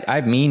 right?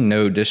 I mean,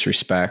 no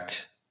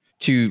disrespect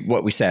to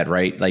what we said,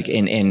 right? Like,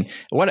 and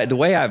what the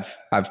way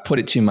I've put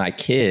it to my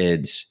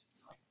kids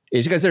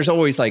is because there's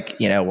always like,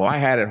 you know, well, I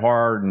had it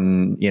hard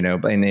and, you know,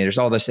 and there's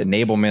all this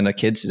enablement of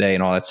kids today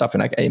and all that stuff.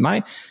 And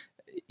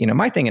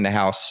my thing in the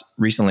house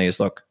recently is,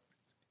 look,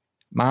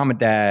 mom and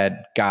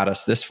dad got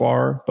us this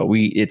far, but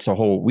we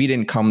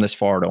didn't come this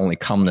far to only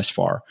come this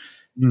far.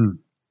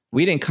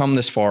 We didn't come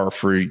this far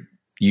for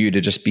you to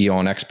just be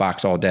on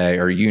Xbox all day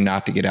or you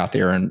not to get out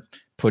there and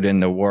put in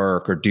the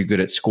work or do good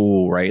at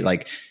school, right?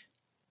 Like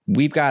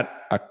we've got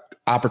an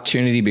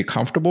opportunity to be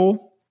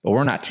comfortable, but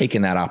we're not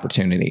taking that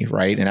opportunity,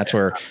 right? And that's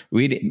where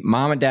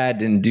mom and dad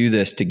didn't do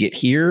this to get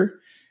here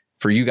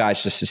for you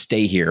guys just to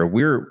stay here.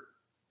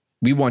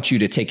 We want you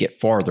to take it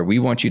farther. We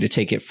want you to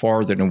take it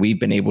farther than we've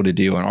been able to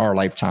do in our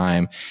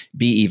lifetime,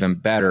 be even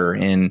better.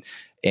 And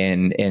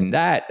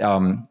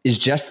that is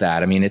just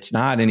that. I mean, it's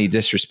not any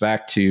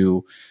disrespect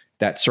to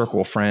that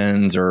circle of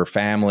friends or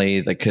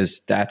family,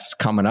 because that's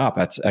coming up.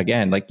 That's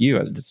again, like you,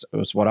 it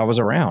was what I was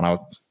around. I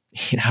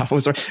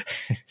was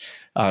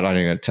I'm not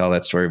even going to tell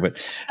that story, but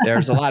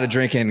there's a lot of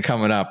drinking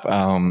coming up.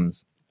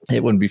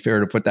 It wouldn't be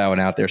fair to put that one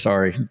out there.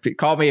 Sorry.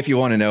 Call me if you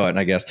want to know it,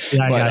 I guess.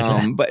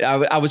 Yeah, but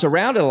I was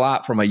around it a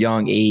lot from a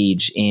young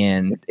age,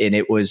 and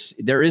there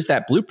is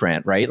that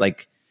blueprint, right?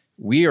 Like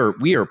we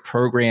are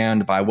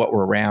programmed by what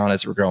we're around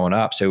as we're growing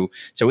up. So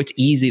it's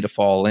easy to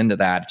fall into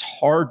that. It's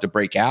hard to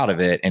break out of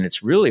it. And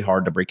it's really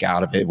hard to break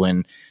out of it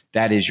when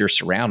that is your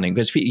surrounding,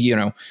 because, you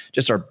know,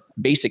 just our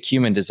basic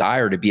human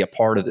desire to be a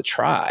part of the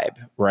tribe,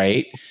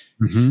 right?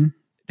 Mm-hmm.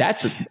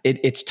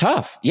 It's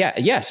tough. Yeah.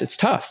 Yes, it's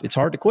tough. It's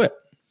hard to quit.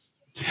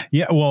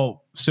 Yeah.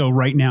 Well, so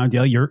right now,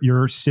 Dale,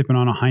 you're sipping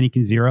on a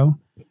Heineken Zero,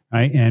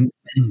 right? And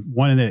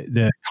one of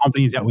the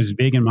companies that was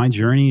big in my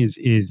journey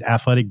is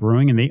Athletic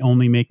Brewing, and they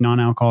only make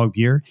non-alcoholic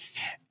beer.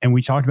 And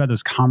we talked about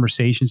those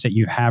conversations that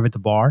you have at the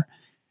bar.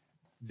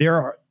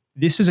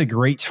 This is a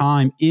great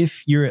time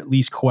if you're at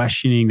least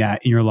questioning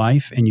that in your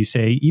life, and you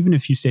say, even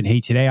if you said, hey,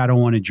 today I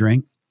don't want to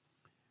drink,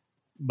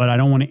 but I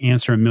don't want to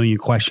answer a million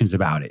questions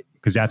about it,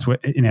 because that's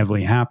what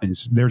inevitably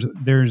happens.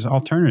 There's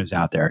alternatives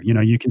out there. You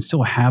know, you can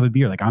still have a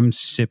beer. Like I'm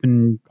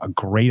sipping a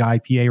great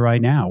IPA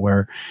right now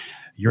where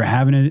you're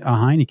having a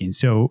Heineken.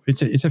 So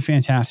it's a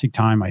fantastic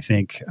time, I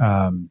think,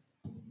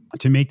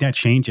 to make that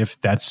change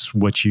if that's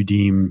what you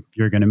deem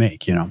you're going to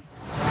make, you know.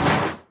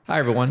 Hi,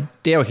 everyone.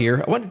 Dale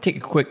here. I wanted to take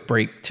a quick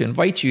break to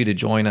invite you to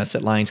join us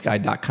at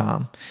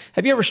lionsguide.com.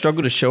 Have you ever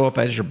struggled to show up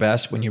as your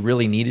best when you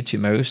really needed to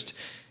most?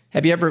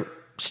 Have you ever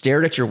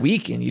stared at your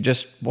week and you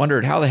just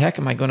wondered, how the heck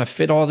am I going to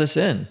fit all this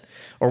in?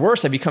 Or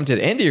worse, have you come to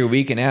the end of your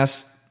week and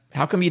asked,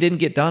 how come you didn't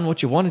get done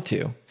what you wanted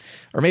to?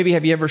 Or maybe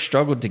have you ever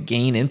struggled to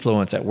gain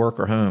influence at work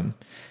or home?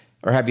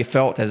 Or have you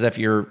felt as if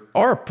you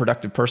are a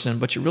productive person,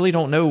 but you really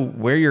don't know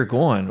where you're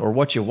going or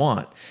what you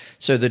want?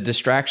 So the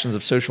distractions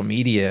of social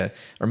media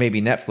or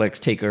maybe Netflix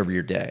take over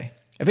your day.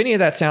 If any of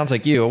that sounds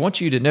like you, I want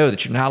you to know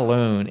that you're not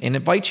alone and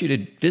invite you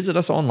to visit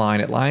us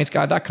online at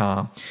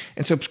lionsguide.com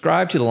and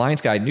subscribe to the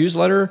Lions Guide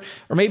newsletter,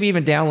 or maybe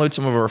even download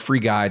some of our free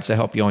guides to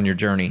help you on your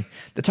journey.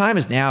 The time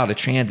is now to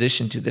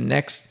transition to the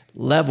next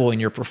level in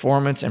your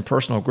performance and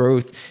personal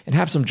growth and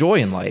have some joy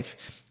in life.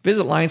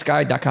 Visit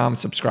lionsguide.com and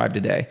subscribe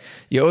today.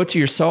 You owe it to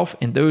yourself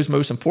and those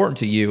most important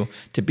to you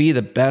to be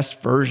the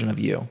best version of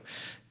you.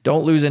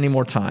 Don't lose any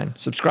more time.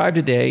 Subscribe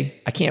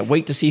today. I can't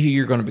wait to see who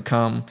you're going to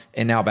become.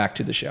 And now back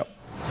to the show.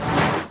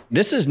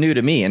 This is new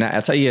to me. And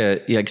I'll tell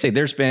you, like I say,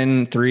 there's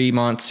been 3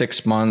 month,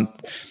 6 month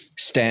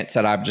stints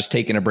that I've just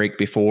taken a break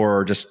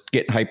before, just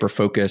getting hyper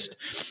focused.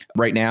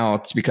 Right now,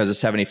 it's because of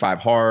 75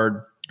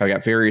 hard. I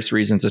got various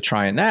reasons of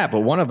trying that,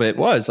 but one of it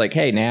was like,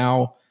 hey,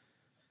 now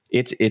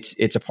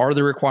it's a part of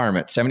the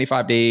requirement.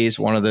 75 days,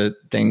 one of the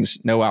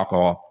things, no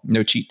alcohol,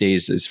 no cheat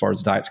days as far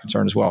as the diet's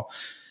concerned as well.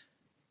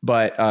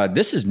 But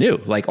this is new.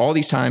 Like all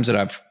these times that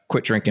I've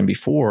quit drinking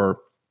before,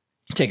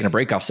 taking a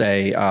break, I'll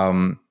say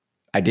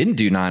I didn't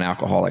do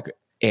non-alcoholic,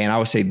 and I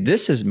would say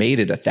this has made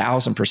it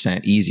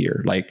 1,000%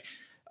 easier. Like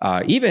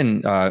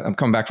even I'm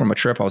coming back from a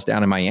trip. I was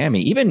down in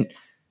Miami. Even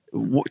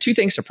two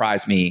things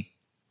surprised me.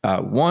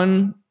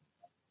 One,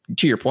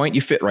 to your point,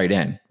 you fit right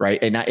in, right?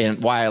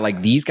 And why I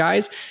like these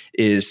guys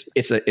is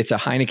it's a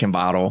Heineken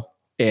bottle,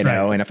 you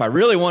know. Right. And if I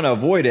really want to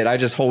avoid it, I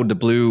just hold the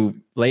blue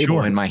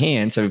label in my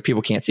hand so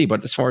people can't see.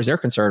 But as far as they're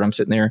concerned, I'm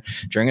sitting there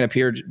drinking a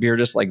beer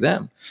just like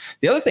them.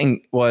 The other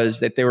thing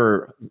was that they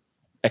were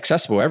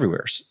accessible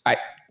everywhere.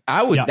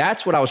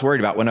 That's what I was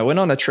worried about when I went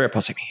on the trip. I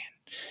was like, man,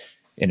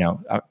 you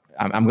know,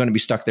 I'm going to be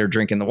stuck there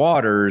drinking the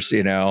waters.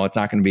 You know, it's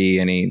not going to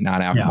be any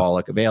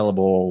non-alcoholic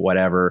available,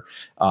 whatever.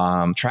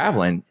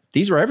 Traveling.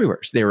 These were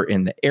everywhere. So they were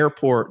in the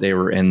airport. They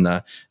were in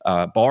the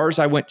bars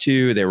I went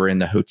to. They were in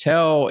the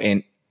hotel.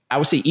 And I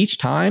would say each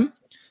time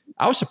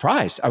I was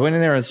surprised. I went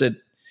in there and said,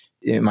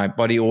 my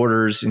buddy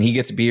orders and he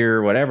gets beer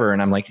or whatever.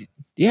 And I'm like, do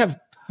you have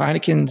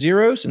Heineken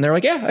Zeros? And they're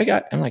like, yeah, I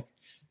got. I'm like,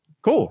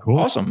 cool.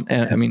 Awesome.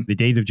 And I mean, the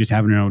days of just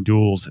having no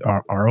duels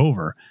are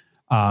over.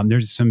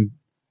 There's some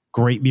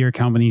great beer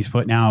companies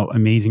putting out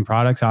amazing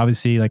products.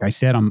 Obviously, like I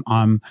said,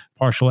 I'm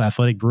partial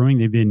Athletic Brewing.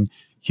 They've been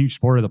huge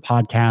supporter of the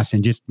podcast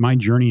and just my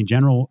journey in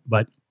general.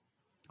 But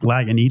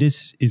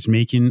Lagunitas is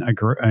making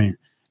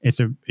it's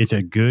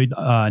a good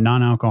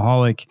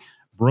non-alcoholic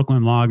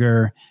Brooklyn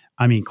lager.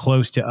 I mean,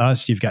 close to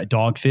us, you've got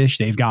Dogfish.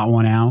 They've got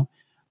one out.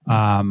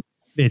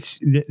 It's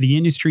the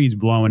industry is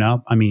blowing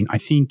up. I mean, I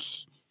think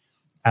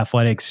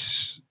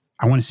Athletics,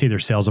 I want to say their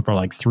sales up are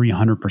like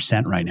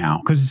 300% right now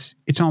because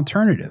it's an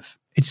alternative.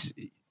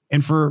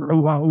 And for a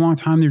long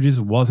time, there just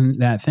wasn't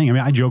that thing. I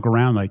mean, I joke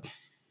around like,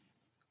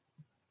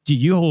 dude,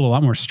 you hold a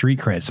lot more street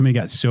cred. Somebody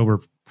got sober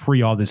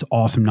pre all this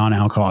awesome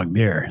non-alcoholic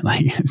beer.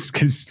 Like it's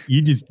because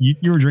you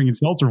were drinking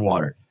seltzer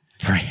water.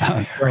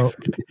 Right.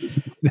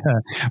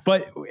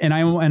 But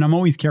I'm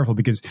always careful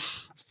because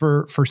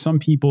for some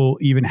people,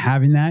 even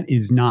having that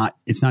it's not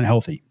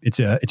healthy. It's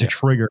a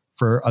trigger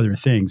for other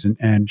things.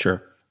 And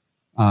sure.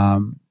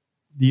 Again,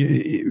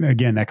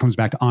 that comes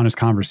back to honest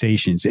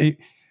conversations.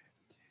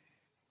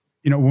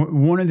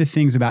 One of the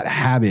things about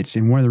habits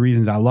and one of the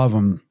reasons I love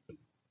them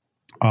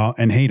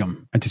and hate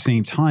them at the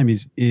same time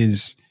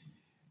is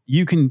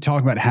you can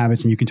talk about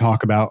habits and you can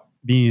talk about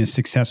being a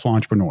successful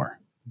entrepreneur,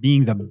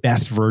 being the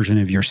best version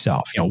of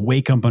yourself.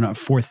 Wake up at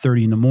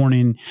 4:30 in the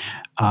morning,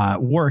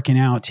 working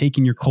out,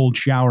 taking your cold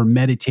shower,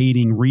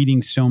 meditating,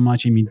 reading so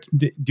much. I mean,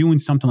 doing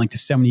something like the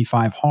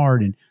 75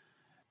 hard, and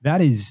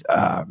that is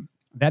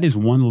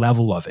one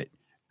level of it.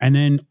 And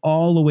then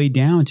all the way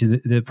down to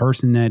the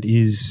person that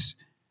is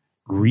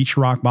reach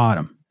rock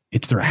bottom.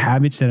 It's their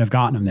habits that have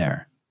gotten them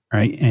there,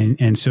 right?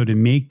 And so to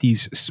make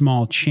these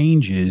small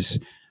changes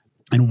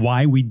and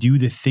why we do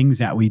the things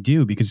that we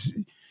do, because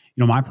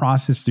my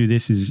process through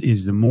this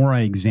is the more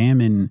I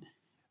examine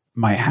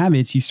my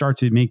habits, you start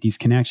to make these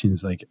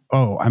connections like,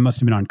 oh, I must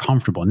have been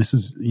uncomfortable. And this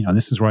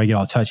is where I get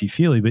all touchy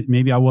feely, but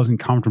maybe I wasn't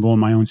comfortable in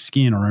my own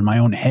skin or in my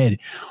own head,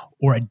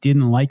 or I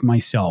didn't like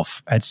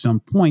myself at some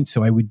point.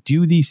 So I would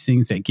do these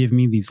things that give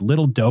me these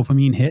little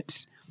dopamine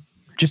hits,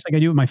 just like I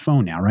do with my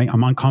phone now, right?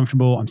 I'm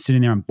uncomfortable. I'm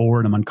sitting there. I'm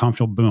bored. I'm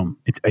uncomfortable. Boom.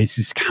 It's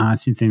this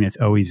constant thing that's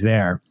always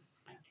there.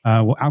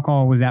 Well,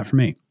 alcohol was that for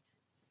me,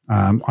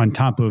 on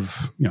top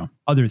of,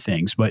 other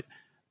things, but,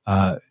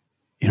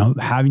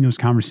 having those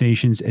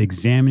conversations,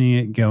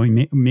 examining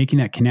it, making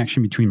that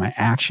connection between my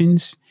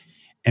actions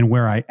and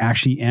where I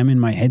actually am in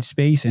my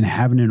headspace and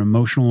having an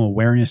emotional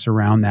awareness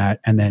around that.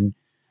 And then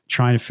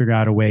trying to figure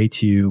out a way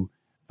to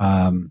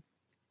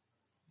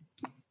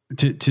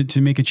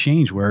make a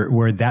change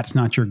where that's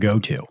not your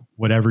go-to,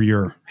 whatever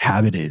your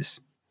habit is.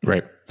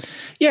 Right.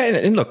 Yeah.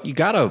 And look, you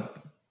gotta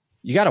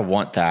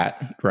want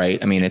that, right?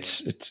 I mean,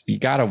 it's you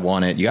gotta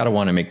want it. You gotta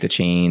want to make the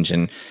change.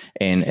 And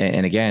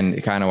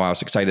again, kind of why I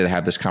was excited to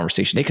have this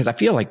conversation today, because I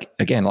feel like,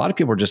 again, a lot of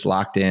people are just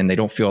locked in. They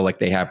don't feel like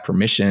they have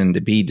permission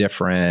to be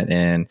different.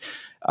 And,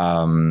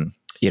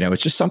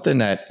 it's just something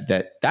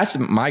that's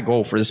my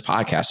goal for this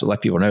podcast, to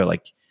let people know,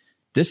 like,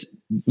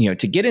 this,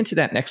 to get into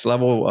that next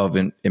level of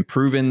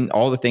improving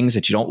all the things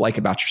that you don't like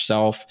about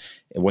yourself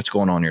and what's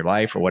going on in your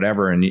life or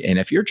whatever. And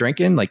if you're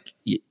drinking, like,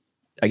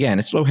 again,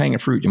 it's low hanging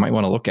fruit. You might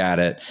want to look at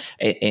it.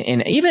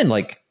 And even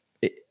like,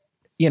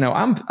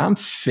 I'm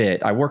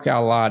fit. I work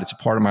out a lot. It's a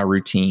part of my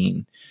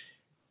routine.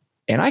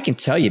 And I can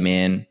tell you,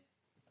 man,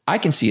 I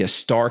can see a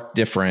stark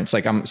difference.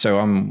 Like I'm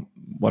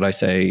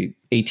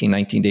 18,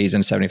 19 days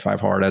into 75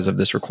 hard as of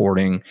this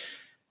recording.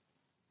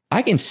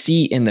 I can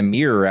see in the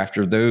mirror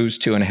after those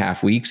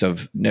 2.5 weeks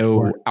of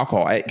no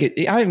alcohol.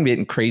 I'm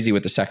getting crazy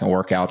with the second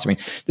workouts. I mean,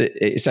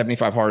 the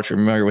 75 hard, if you're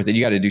familiar with it,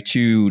 you got to do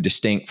 2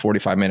 distinct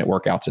 45-minute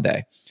workouts a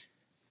day.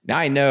 Now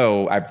I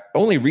know I've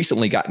only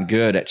recently gotten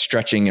good at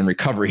stretching and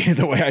recovery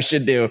the way I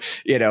should do,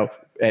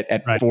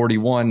 at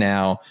 41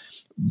 now.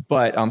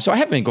 But so I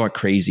haven't been going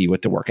crazy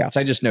with the workouts.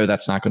 I just know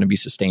that's not going to be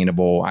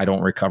sustainable. I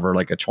don't recover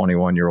like a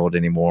 21-year-old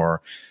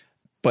anymore.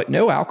 But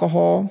no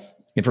alcohol.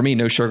 And for me,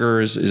 no sugar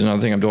is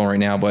another thing I'm doing right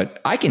now. But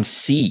I can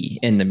see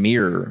in the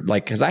mirror,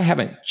 like, because I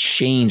haven't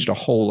changed a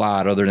whole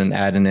lot other than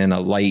adding in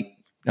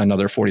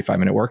another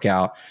 45-minute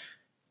workout.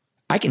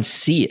 I can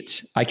see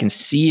it. I can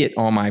see it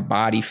on my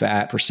body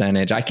fat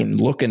percentage. I can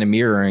look in the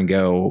mirror and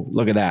go,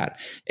 look at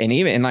that.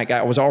 And like,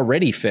 I was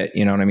already fit,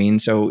 you know what I mean?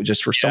 So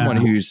just for someone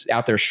who's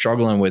out there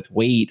struggling with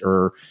weight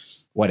or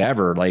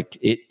whatever, like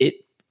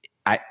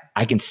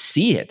I can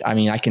see it. I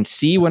mean, I can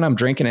see when I'm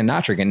drinking and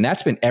not drinking. And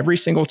that's been every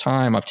single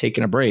time I've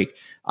taken a break.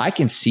 I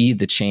can see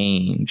the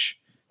change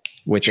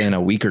within a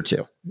week or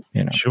two,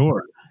 you know?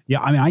 Sure. Yeah.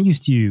 I mean, I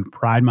used to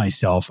pride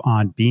myself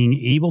on being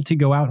able to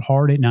go out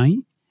hard at night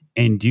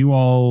and do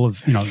all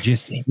of,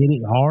 just hit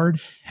it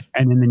hard.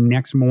 And then the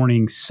next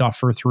morning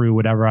suffer through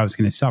whatever I was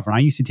going to suffer. And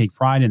I used to take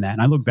pride in that.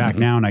 And I look back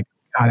now and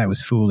God, that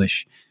was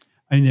foolish.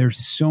 I mean, there was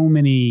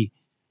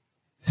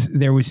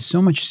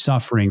so much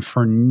suffering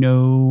for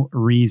no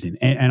reason.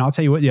 And I'll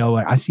tell you what,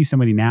 like I see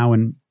somebody now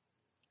and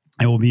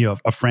it will be a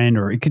friend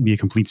or it could be a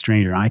complete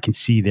stranger. And I can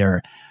see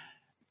they're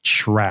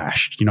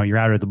trashed. You're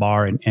out at the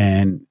bar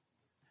and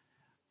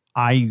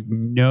I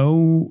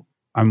know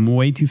I'm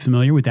way too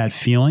familiar with that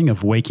feeling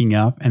of waking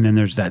up. And then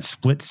there's that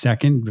split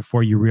second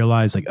before you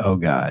realize like, oh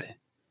God,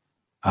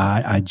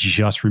 I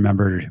just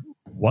remembered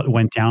what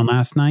went down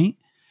last night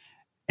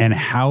and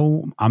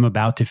how I'm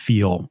about to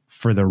feel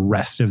for the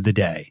rest of the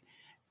day.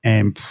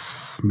 And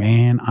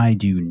man, I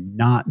do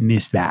not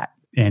miss that.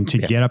 And to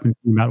get up and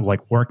think about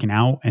like working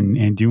out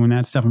and doing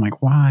that stuff, I'm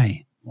like,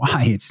 why?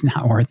 It's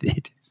not worth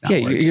it.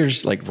 You're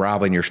just like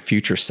robbing your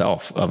future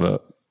self of a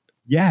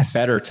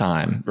better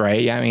time,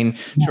 right? I mean,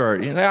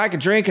 sure, I could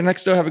drink and I could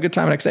still have a good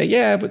time. And I could say,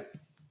 yeah, but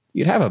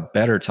you'd have a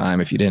better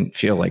time if you didn't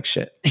feel like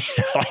shit.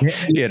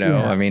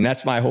 I mean,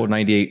 that's my whole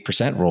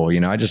 98% rule.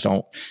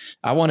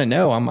 I want to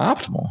know I'm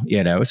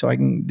optimal, so I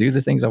can do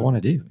the things I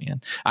want to do,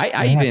 man.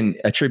 I even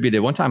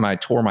attributed one time I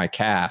tore my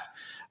calf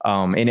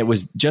and it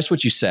was just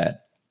what you said.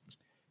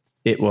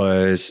 It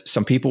was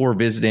some people were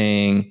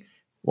visiting,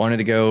 wanted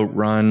to go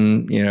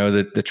run,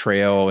 the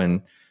trail.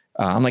 And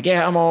I'm like,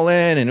 yeah, I'm all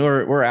in. And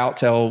we're out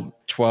till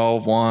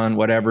 12, 1,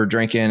 whatever,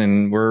 drinking.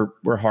 And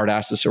we're hard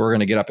asses. So we're going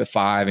to get up at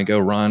 5 and go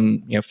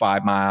run,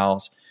 5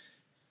 miles.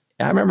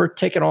 And I remember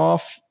taking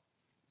off,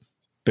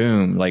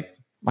 boom, like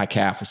my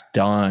calf was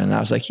done. And I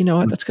was like, you know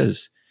what? That's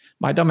because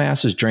my dumb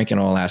ass was drinking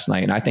all last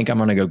night. And I think I'm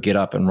going to go get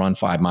up and run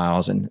 5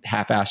 miles and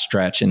half-ass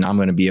stretch and I'm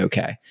going to be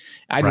okay.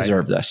 I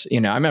deserve this.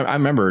 I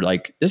remember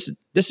like, this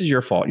is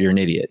your fault. You're an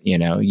idiot.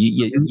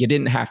 You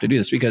didn't have to do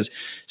this because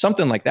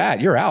something like that,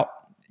 you're out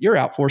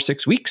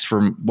 4-6 weeks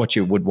from what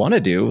you would want to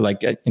do.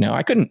 Like,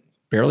 I couldn't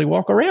barely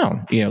walk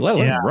around, let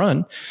alone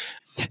run.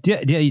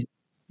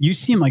 You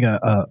seem like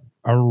a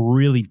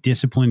really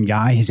disciplined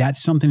guy. Is that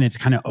something that's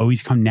kind of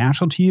always come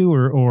natural to you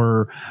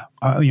or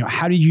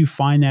how did you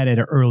find that at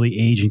an early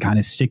age and kind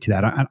of stick to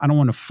that? I don't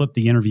want to flip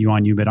the interview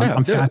on you, but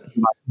I'm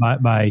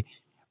fascinated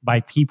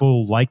by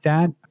people like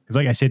that. Because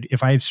like I said,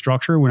 if I have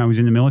structure when I was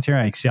in the military,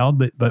 I excelled,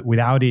 but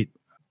without it,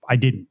 I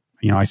didn't,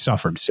 I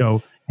suffered.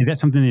 So is that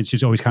something that's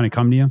just always kind of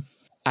come to you?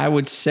 I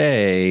would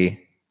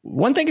say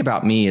one thing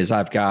about me is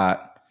I've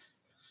got,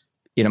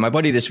 my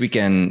buddy this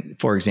weekend,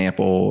 for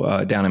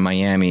example, down in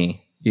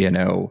Miami, and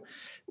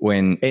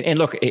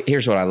look,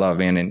 here's what I love,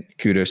 man. And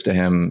kudos to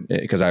him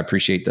because I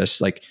appreciate this.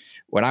 Like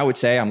when I would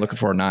say I'm looking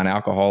for a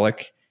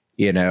non-alcoholic,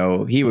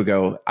 he would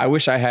go, I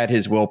wish I had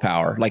his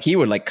willpower. Like he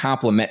would like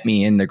compliment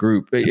me in the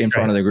group,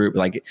 front of the group.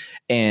 Like,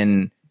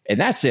 and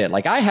that's it.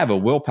 Like I have a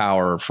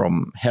willpower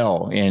from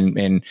hell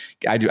and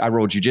I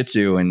roll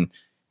jujitsu and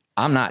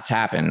I'm not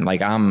tapping.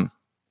 Like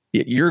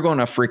you're going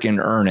to freaking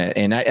earn it.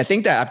 And I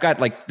think that I've got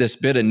like this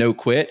bit of no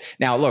quit.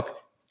 Now, look,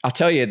 I'll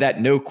tell you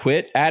that no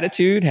quit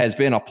attitude has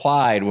been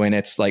applied when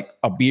it's like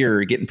a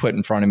beer getting put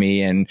in front of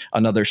me and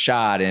another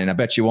shot. And I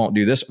bet you won't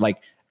do this.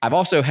 Like I've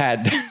also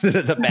had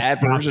the bad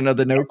version of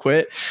the no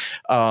quit.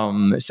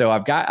 So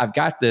I've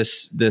got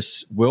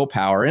this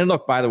willpower. And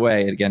look, by the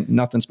way, again,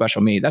 nothing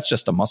special me. That's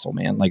just a muscle,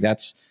 man. Like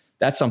that's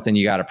something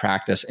you got to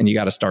practice and you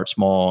got to start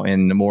small.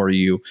 And the more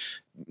you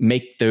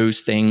make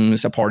those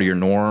things a part of your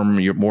norm,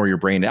 your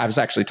brain. I was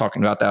actually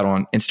talking about that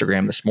on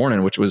Instagram this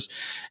morning, which was,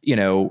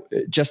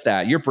 just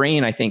that your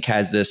brain, I think,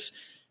 has this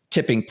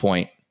tipping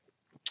point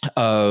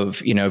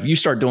of, if you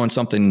start doing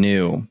something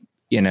new,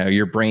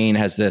 your brain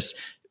has this,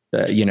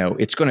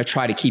 it's going to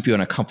try to keep you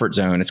in a comfort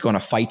zone. It's going to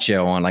fight you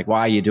on like, why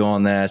are you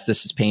doing this?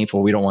 This is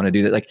painful. We don't want to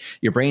do that. Like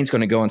your brain's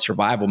going to go in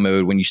survival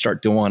mode when you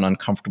start doing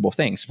uncomfortable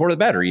things for the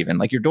better, even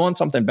like you're doing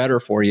something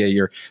better for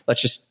you.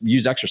 Let's just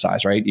use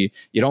exercise, right? You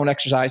don't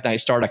exercise. Now you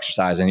start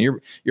exercising.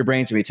 Your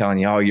brain's gonna be telling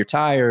you, oh, you're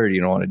tired.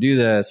 You don't want to do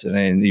this. And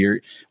then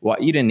you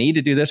didn't need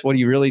to do this. What do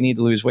you really need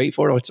to lose weight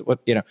for?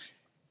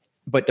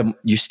 But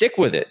you stick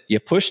with it, you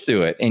push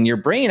through it and your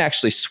brain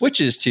actually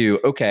switches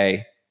to,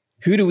 okay,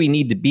 who do we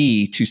need to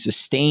be to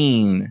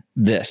sustain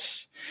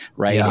this?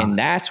 Right. Yeah. And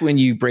that's when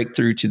you break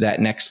through to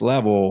that next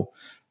level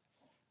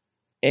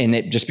and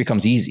it just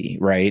becomes easy,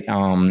 right?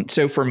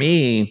 So for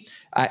me,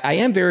 I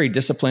am very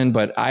disciplined,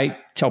 but I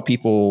tell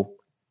people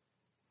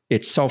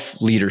it's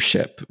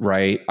self-leadership,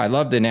 right? I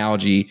love the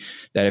analogy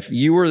that if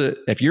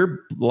your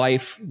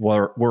life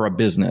were a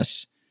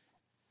business,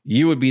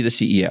 you would be the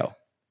CEO.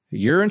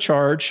 You're in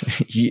charge.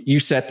 You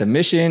set the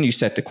mission, you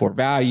set the core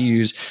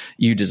values,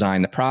 you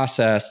design the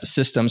process, the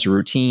systems,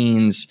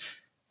 routines,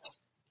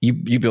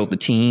 you build the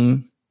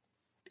team.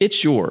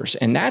 It's yours.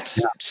 And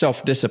that's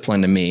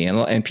self-discipline to me.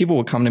 And people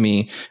would come to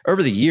me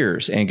over the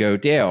years and go,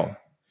 Dale,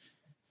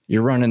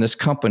 you're running this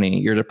company.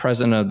 You're the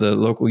president of the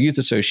local youth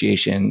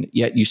association,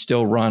 yet you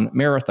still run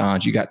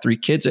marathons. You got 3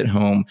 kids at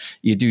home.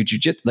 You do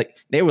jujitsu. Like,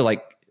 they were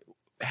like,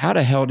 how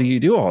the hell do you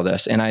do all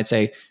this? And I'd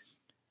say,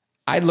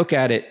 I look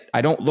at it,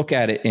 I don't look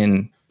at it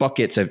in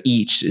buckets of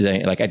each.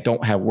 Like, I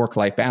don't have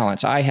work-life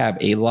balance. I have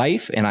a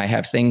life and I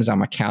have things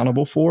I'm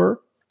accountable for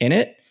in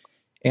it.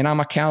 And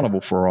I'm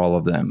accountable for all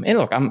of them. And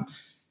look, I'm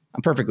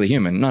perfectly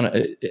human. Not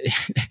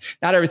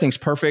everything's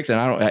perfect, and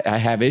I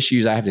have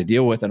issues I have to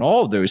deal with, and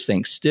all of those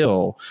things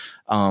still.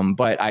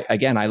 But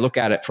I look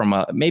at it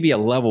from maybe a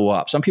level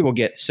up. Some people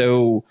get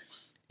so,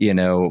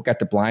 got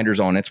the blinders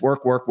on. It's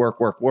work,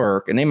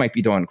 and they might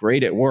be doing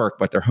great at work,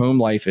 but their home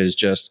life is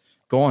just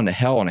going to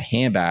hell in a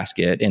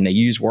handbasket, and they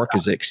use work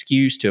as an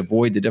excuse to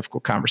avoid the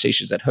difficult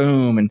conversations at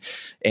home.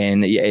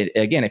 And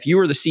again, if you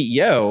were the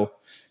CEO,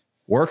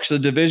 work's a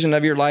division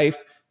of your life.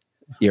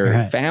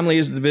 Your family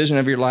is the division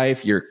of your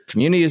life. Your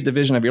community is the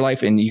division of your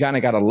life. And you kind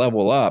of got to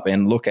level up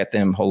and look at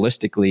them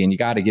holistically, and you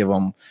got to give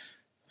them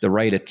the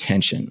right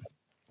attention.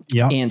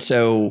 Yeah. And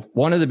so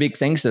one of the big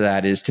things to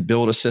that is to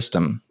build a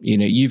system.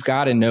 You've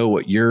got to know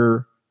what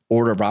your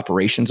order of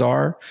operations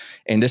are.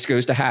 And this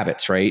goes to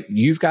habits, right?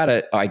 You've got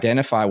to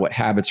identify what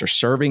habits are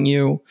serving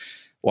you,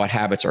 what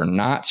habits are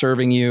not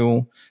serving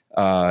you.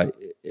 My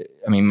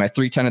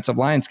 3 tenets of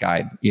Lions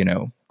Guide,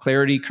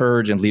 clarity,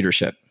 courage, and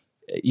leadership.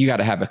 You got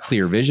to have a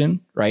clear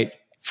vision, right?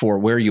 For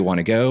where you want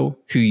to go,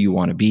 who you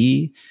want to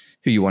be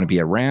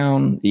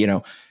around.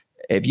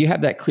 If you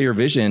have that clear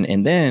vision,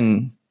 and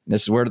then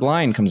this is where the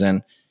line comes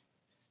in.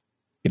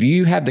 If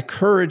you have the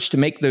courage to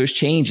make those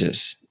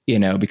changes,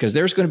 because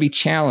there's going to be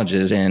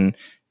challenges, and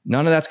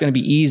none of that's going to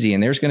be easy,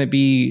 and there's going to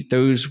be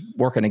those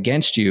working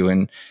against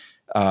you.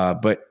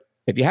 But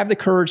if you have the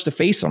courage to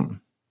face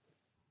them,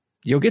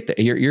 you'll get there.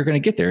 You're going to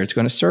get there. It's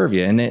going to serve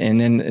you. And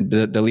then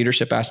the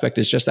leadership aspect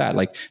is just that.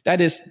 Like, that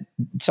is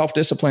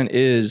self-discipline,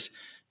 is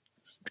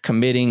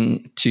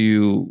committing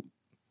to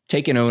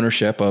taking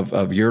ownership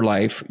of your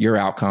life, your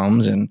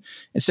outcomes, and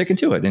sticking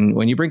to it. And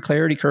when you bring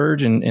clarity,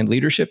 courage, and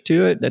leadership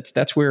to it,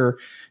 that's where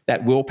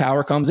that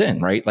willpower comes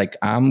in, right? Like,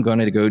 I'm going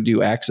to go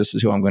do X. This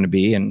is who I'm going to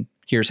be, and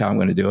here's how I'm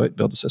going to do it.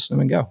 Build a system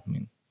and go.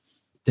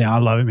 Yeah, I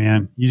love it,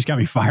 man. You just got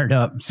me fired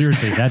up.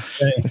 Seriously,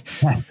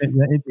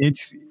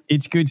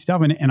 it's good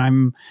stuff. And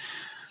I'm,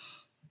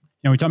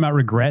 we talk about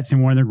regrets,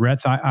 and one of the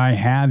regrets I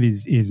have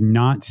is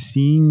not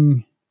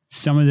seeing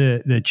some of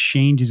the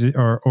changes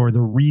or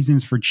the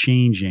reasons for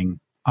changing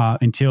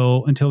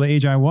until the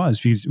age I was,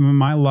 because in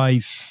my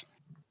life,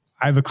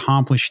 I've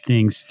accomplished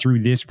things through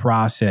this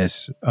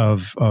process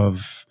of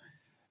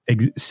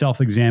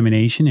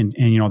self-examination and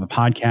the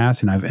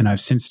podcast, and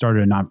I've since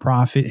started a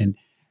nonprofit, and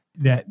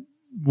that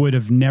would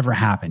have never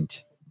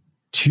happened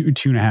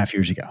 2.5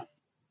 years ago,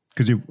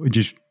 because it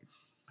just,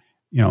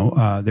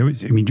 there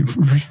was,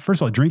 first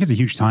of all, drink is a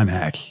huge time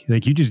hack.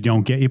 Like, you just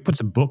don't it puts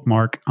a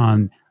bookmark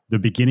on the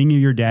beginning of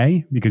your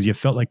day because you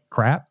felt like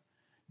crap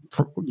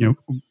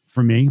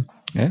for me.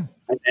 Yeah.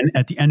 And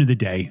at the end of the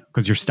day,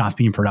 because you're stopped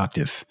being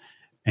productive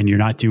and you're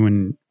not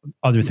doing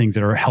other things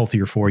that are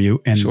healthier for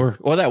you. And sure.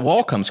 Well, that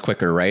wall comes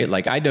quicker, right?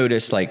 Like, I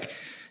noticed,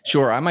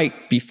 sure, I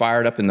might be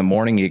fired up in the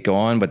morning, get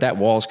going, but that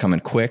wall's coming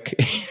quick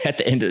at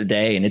the end of the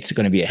day, and it's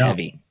going to be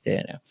heavy.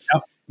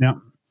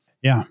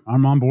 Yeah,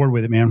 I'm on board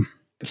with it, man.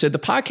 So the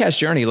podcast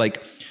journey,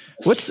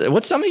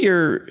 what's some of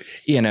your,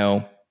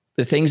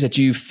 the things that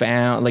you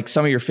found, like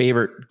some of your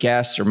favorite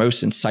guests or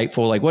most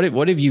insightful? Like,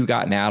 what have you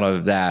gotten out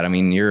of that?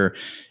 You're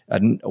a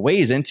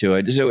ways into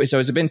it. So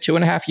has it been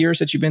 2.5 years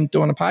that you've been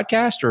doing a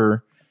podcast,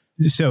 or?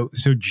 So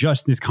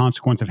just this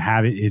Consequence of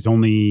Habit is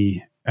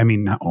only,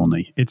 not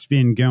only, it's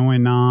been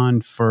going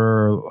on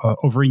for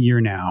over a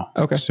year now.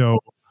 Okay. So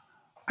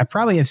I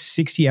probably have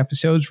 60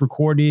 episodes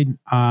recorded.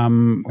 I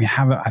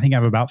think I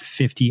have about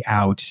 50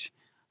 out.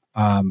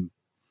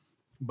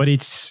 But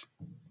it's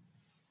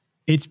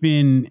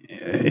been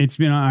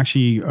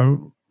actually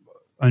an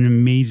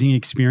amazing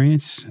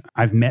experience.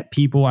 I've met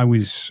people. I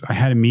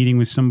had a meeting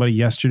with somebody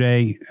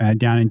yesterday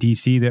down in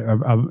DC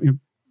that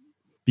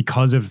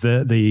because of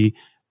the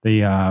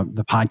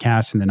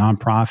podcast and the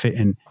nonprofit,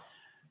 and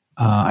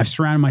I've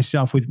surrounded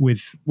myself with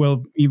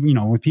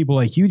people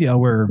like you, Dale,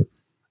 where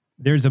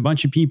there's a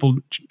bunch of people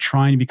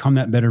trying to become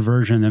that better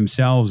version of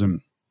themselves.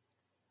 And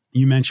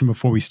you mentioned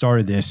before we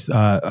started this,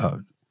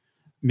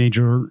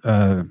 Major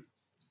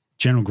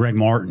General Greg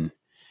Martin,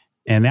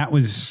 and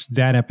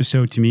that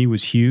episode to me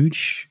was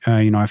huge.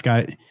 I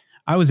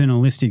was an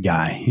enlisted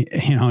guy,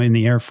 in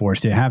the Air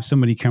Force. To have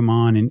somebody come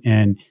on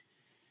and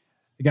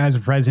The guy's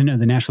the president of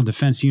the National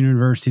Defense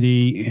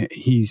University.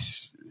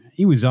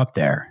 He was up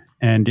there.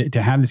 And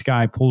to have this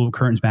guy pull the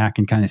curtains back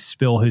and kind of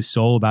spill his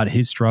soul about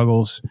his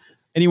struggles.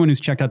 Anyone who's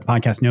checked out the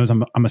podcast knows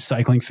I'm a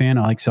cycling fan.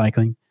 I like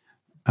cycling.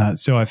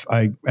 So as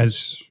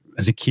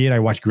a kid, I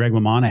watched Greg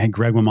LeMond. I had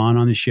Greg LeMond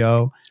on the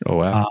show. Oh,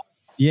 wow.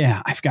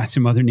 Yeah, I've got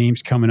some other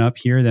names coming up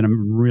here that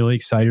I'm really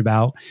excited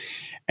about.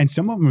 And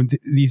some of them,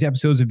 these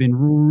episodes have been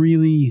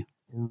really,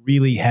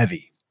 really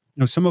heavy.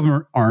 Some of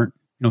them aren't.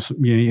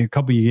 A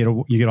couple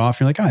you get off,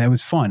 you're like, oh, that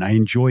was fun. I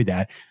enjoyed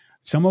that.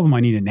 Some of them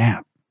I need a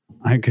nap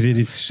because it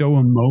is so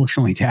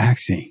emotionally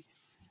taxing.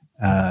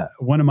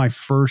 One of my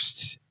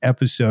first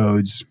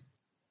episodes,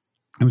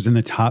 it was in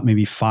the top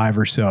maybe 5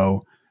 or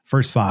so,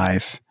 first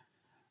 5,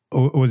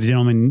 was a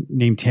gentleman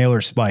named Taylor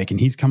Spike. And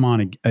he's come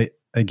on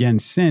again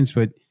since,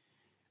 but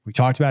we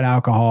talked about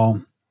alcohol.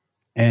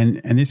 And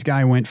this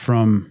guy went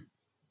from,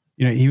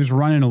 he was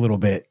running a little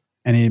bit,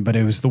 but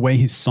it was the way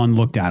his son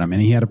looked at him.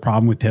 And he had a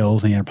problem with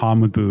pills and he had a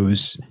problem with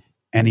booze.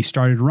 And he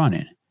started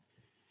running.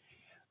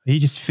 He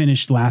just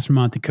finished last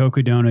month at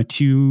Cocodona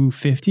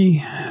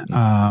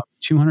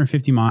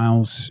 250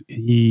 miles.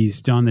 He's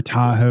done the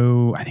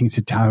Tahoe, I think it's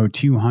a Tahoe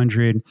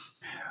 200.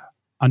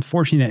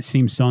 Unfortunately, that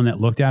same son that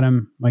looked at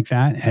him like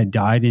that had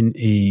died in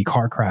a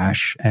car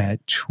crash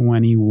at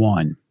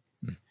 21.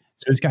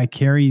 So this guy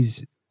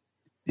carries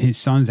his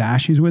son's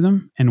ashes with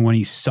him. And when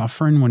he's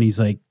suffering, when he's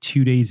like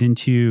 2 days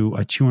into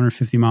a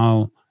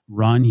 250-mile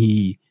run,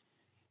 he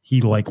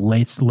like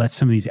lets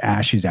some of these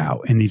ashes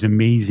out in these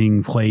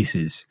amazing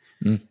places.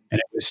 And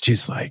it was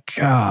just like,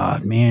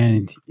 God,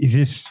 man,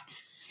 it's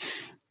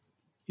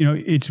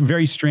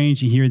very strange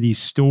to hear these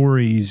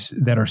stories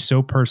that are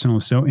so personal,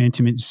 so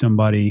intimate to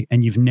somebody,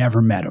 and you've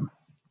never met them,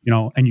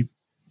 and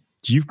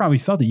you've probably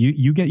felt it.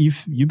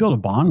 You build a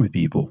bond with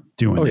people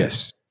doing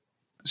this.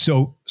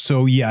 So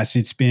yes,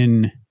 it's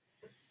been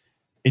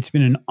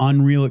an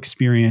unreal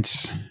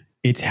experience.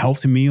 It's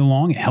helped me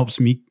along. It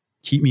helps me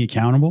keep me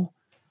accountable.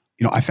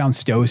 I found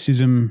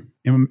stoicism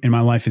in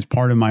my life as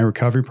part of my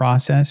recovery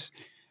process.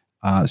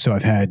 So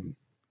I've had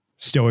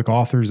Stoic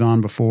authors on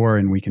before,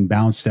 and we can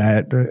bounce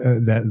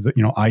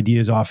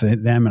ideas off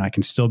of them, and I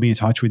can still be in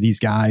touch with these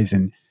guys.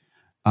 And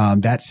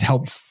that's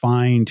helped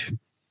find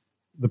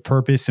the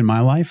purpose in my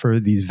life, or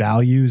these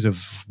values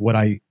of what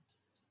I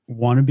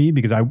want to be,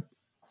 because I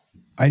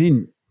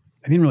didn't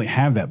really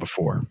have that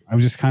before. I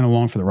was just kind of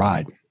along for the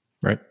ride.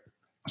 Right.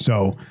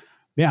 So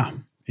yeah,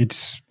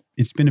 it's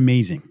been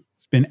amazing.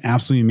 It's been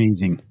absolutely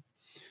amazing.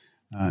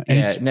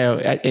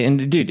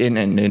 Dude,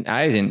 and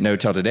I didn't know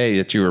till today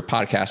that you were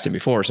podcasting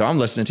before. So I'm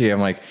listening to you.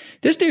 I'm like,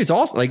 this dude's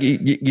awesome. Like you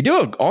do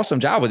an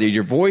awesome job with it.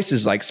 Your voice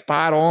is like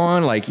spot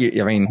on. Like, you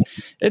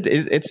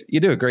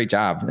do a great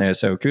job.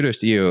 So kudos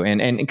to you,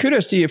 and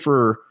kudos to you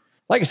for,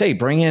 like I say,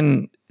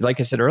 bringing, like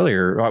I said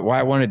earlier, why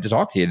I wanted to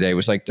talk to you today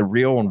was like the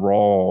real and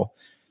raw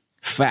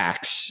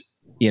facts,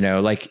 with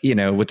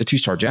the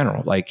 2-star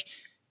general, like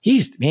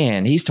he's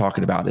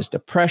talking about his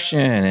depression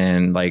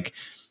and like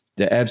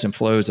the ebbs and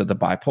flows of the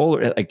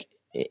bipolar. Like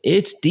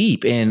it's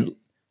deep. And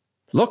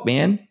look,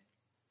 man,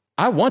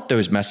 I want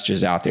those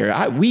messages out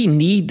there. We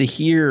need to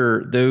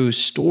hear those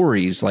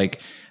stories.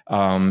 Like,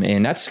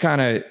 and that's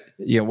kind of,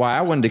 why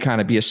I wanted to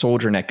kind of be a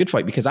soldier in that good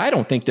fight, because I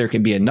don't think there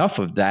can be enough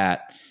of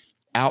that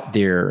out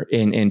there,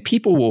 and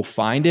people will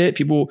find it.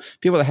 People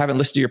that haven't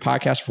listened to your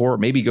podcast before,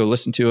 maybe go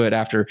listen to it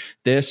after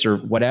this or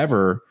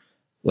whatever.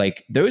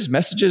 Like those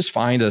messages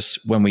find us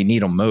when we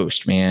need them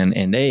most, man,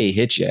 and they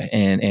hit you.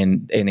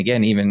 And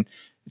again, even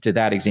to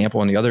that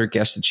example and the other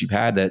guests that you've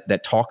had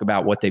that talk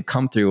about what they've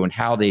come through and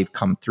how they've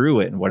come through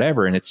it and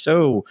whatever. And it's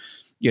so,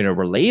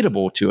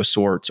 relatable to a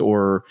sort,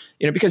 or,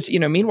 because,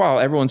 meanwhile,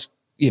 everyone's,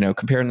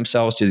 comparing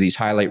themselves to these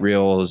highlight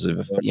reels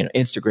of,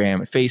 Instagram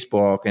and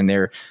Facebook, and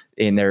they're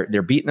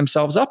beating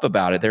themselves up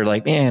about it. They're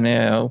like, man,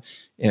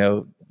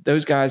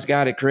 those guys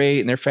got it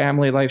great and their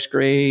family life's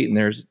great and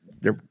their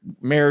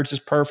marriage is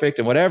perfect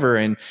and whatever.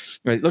 And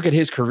look at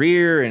his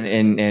career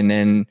and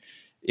then,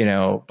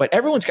 but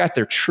everyone's got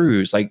their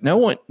truths. Like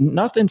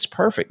nothing's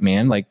perfect,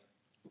 man. Like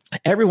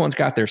everyone's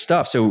got their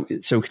stuff. So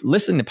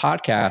listen to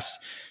podcasts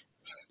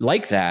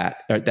like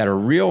that are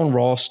real and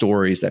raw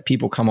stories that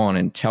people come on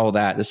and tell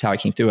that this is how I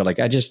came through it. Like,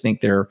 I just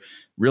think they're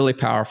really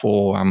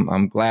powerful.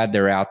 I'm glad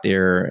they're out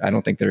there. I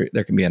don't think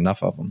there can be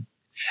enough of them.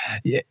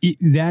 Yeah,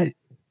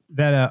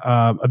 that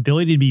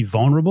ability to be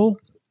vulnerable,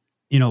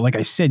 like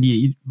I said,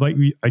 but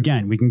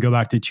again, we can go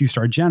back to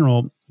 2-star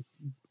general.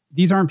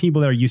 These aren't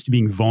people that are used to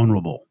being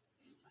vulnerable.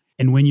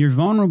 And when you're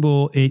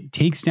vulnerable, it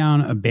takes down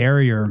a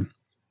barrier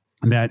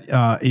that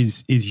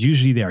is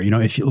usually there.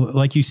 If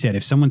like you said,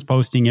 if someone's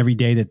posting every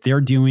day that they're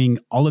doing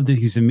all of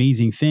these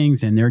amazing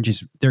things and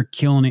they're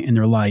killing it in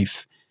their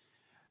life,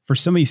 for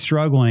somebody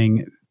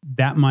struggling,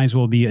 that might as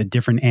well be a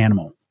different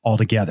animal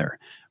altogether.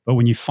 But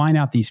when you find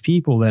out these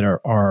people that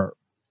are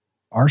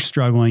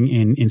struggling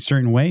in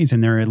certain ways,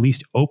 and they're at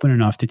least open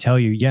enough to tell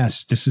you,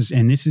 yes, this is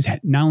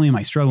not only am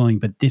I struggling,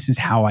 but this is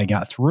how I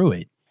got through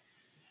it.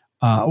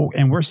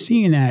 And we're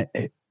seeing that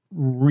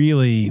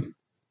really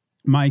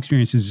my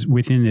experiences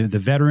within the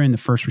veteran, the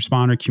first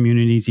responder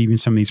communities, even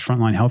some of these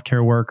frontline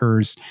healthcare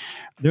workers,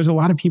 there's a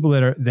lot of people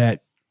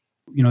that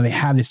they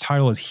have this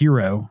title as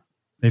hero.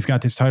 They've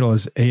got this title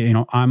as,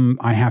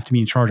 I have to be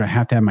in charge. I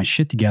have to have my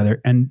shit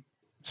together. And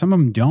some of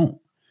them don't.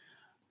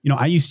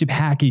 I used to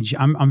package,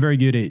 I'm very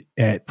good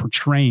at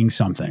portraying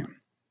something.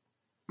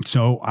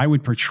 So I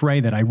would portray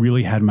that I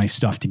really had my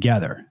stuff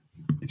together.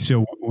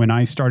 So when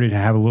I started to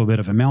have a little bit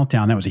of a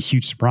meltdown, that was a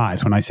huge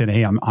surprise. When I said,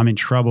 hey, I'm in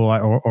trouble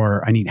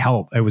or I need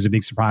help, it was a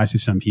big surprise to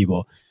some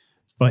people.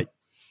 But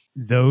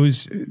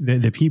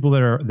the people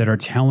that are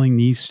telling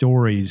these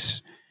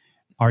stories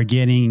are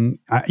getting,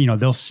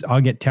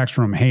 I'll get text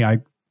from them, hey, I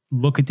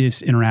look at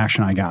this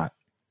interaction I got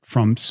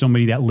from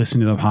somebody that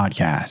listened to the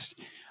podcast.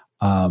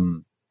 I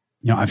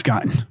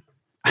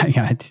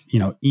got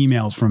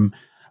emails from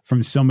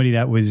somebody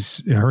that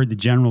heard the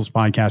General's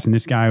podcast, and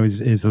this guy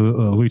is a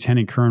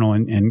lieutenant colonel,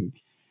 and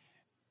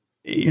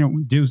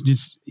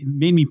just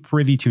made me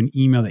privy to an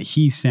email that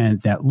he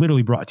sent that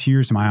literally brought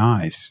tears to my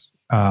eyes,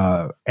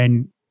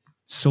 and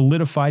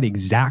solidified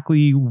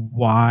exactly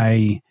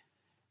why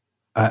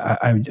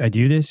I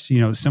do this.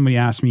 Somebody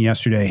asked me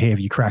yesterday, hey, have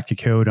you cracked the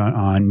code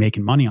on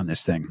making money on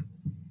this thing?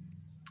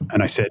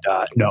 And I said,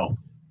 no,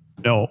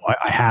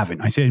 I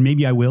haven't. I said,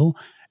 maybe I will.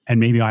 And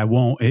maybe I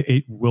won't.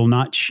 It will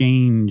not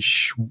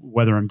change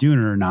whether I'm doing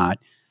it or not,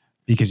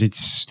 because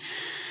it's,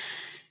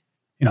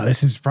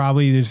 this is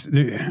probably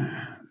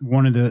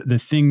one of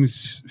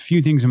the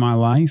few things in my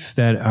life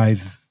that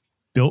I've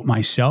built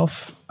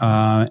myself,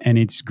 and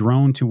it's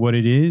grown to what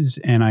it is.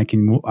 And I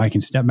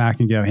can step back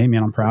and go, hey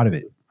man, I'm proud of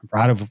it. I'm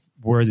proud of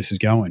where this is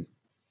going.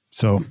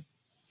 So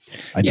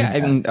it's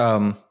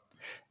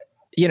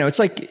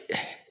like,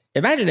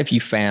 imagine if you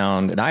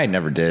found, and I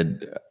never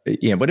did,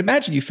 but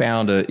imagine you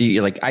found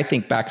I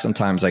think back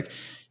sometimes, like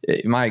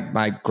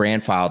my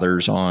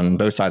grandfathers on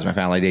both sides of my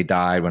family, they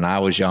died when I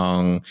was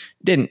young,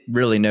 didn't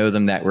really know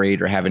them that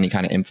great or have any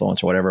kind of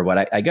influence or whatever.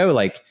 But I go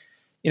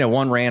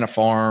one ran a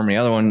farm, the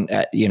other one,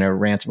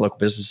 ran some local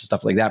business and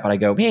stuff like that. But I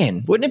go,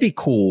 man, wouldn't it be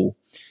cool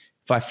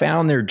if I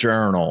found their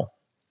journal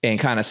and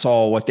kind of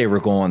saw what they were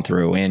going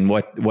through and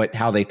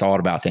how they thought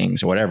about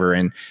things or whatever.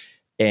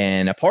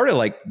 And a part of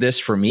like this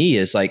for me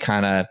is like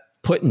kind of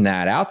putting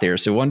that out there.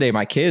 So one day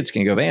my kids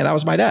can go, man, that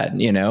was my dad,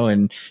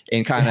 and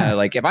kind of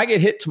like, if I get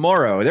hit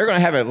tomorrow, they're going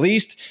to have at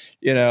least,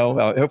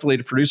 hopefully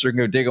the producer can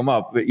go dig them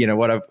up, but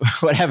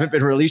what haven't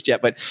been released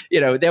yet, but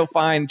they'll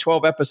find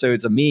 12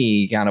 episodes of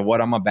me, kind of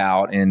what I'm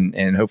about,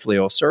 and hopefully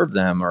it'll serve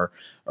them or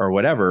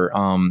whatever.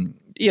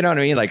 You know what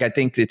I mean? Like, I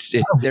think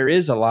there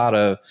is a lot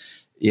of,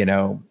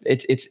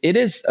 it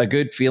is a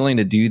good feeling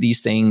to do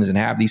these things and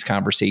have these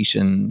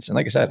conversations. And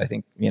like I said, I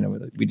think,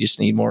 we just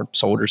need more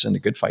soldiers in a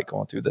good fight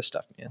going through this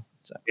stuff, man.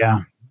 So.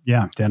 Yeah.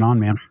 Dead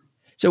on, man.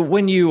 So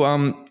when you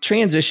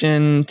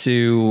transition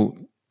to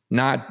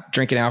not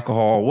drinking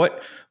alcohol,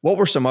 what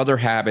were some other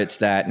habits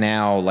that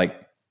now, like,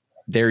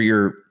 they're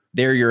your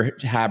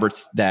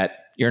habits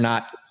that you're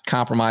not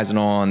compromising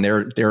on?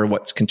 They're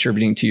what's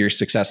contributing to your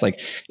success. Like,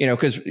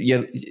 because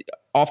you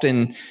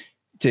often,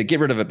 to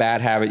get rid of a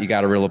bad habit, you got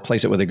to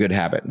replace it with a good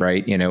habit,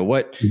 right?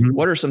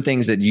 What are some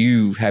things that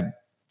you have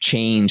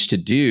changed to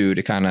do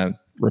to kind of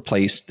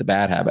replace the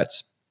bad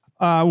habits?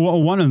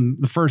 Well, one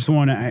of the first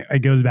one, I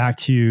goes back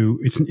to,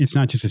 it's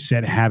not just a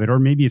set habit, or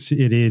maybe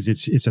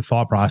it's a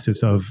thought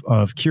process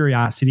of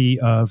curiosity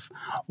of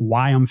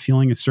why I'm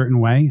feeling a certain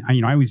way. I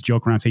always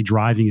joke around and say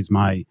driving is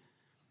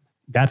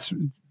that's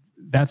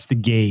the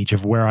gauge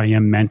of where I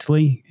am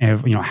mentally,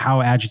 of,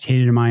 how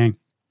agitated am I?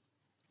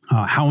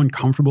 How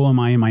uncomfortable am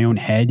I in my own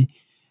head?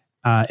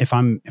 If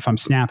I'm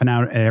snapping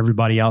out at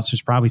everybody else,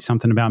 there's probably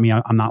something about me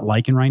I'm not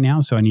liking right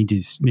now. So I need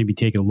to maybe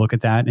take a look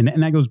at that. And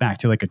that goes back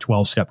to like a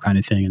 12-step kind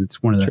of thing. And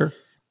it's one of the, sure.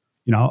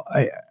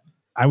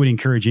 I would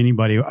encourage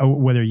anybody,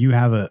 whether you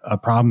have a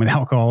problem with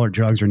alcohol or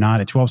drugs or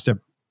not, a 12-step,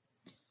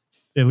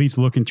 at least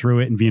looking through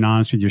it and being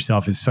honest with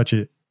yourself is such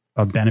a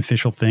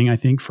beneficial thing, I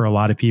think, for a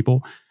lot of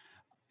people.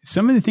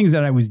 Some of the things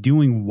that I was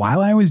doing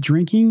while I was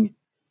drinking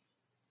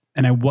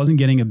and I wasn't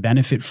getting a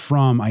benefit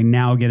from, I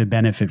now get a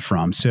benefit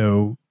from.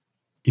 So,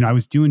 I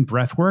was doing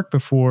breath work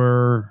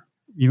before,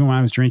 even when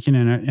I was drinking,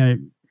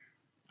 and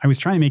I was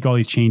trying to make all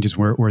these changes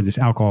where this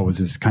alcohol was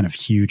this kind of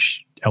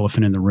huge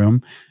elephant in the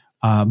room.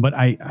 But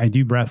I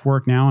do breath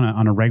work now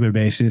on a regular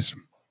basis.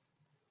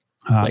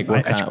 Like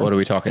what are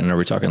we talking? Are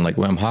we talking like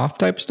Wim Hof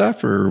type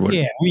stuff or what?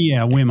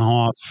 Yeah. Wim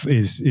Hof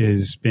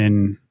is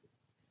been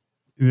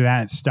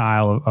that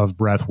style of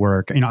breath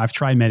work. I've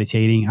tried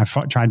meditating. I've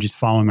tried just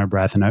following my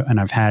breath, and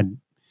I've had,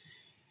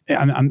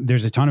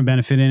 there's a ton of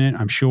benefit in it.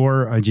 I'm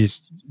sure.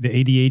 The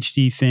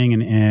ADHD thing,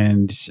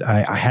 and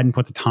I hadn't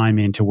put the time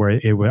into where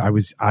I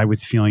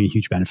was feeling a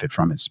huge benefit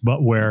from it.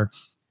 But where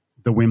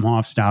the Wim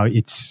Hof style,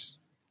 it's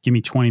give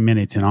me 20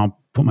 minutes and I'll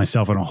put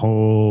myself in a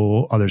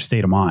whole other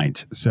state of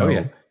mind. So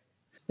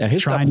yeah,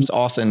 his stuff is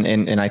awesome.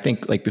 And I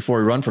think like before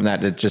we run from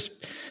that,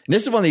 this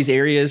is one of these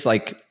areas,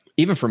 like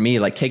even for me,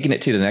 like taking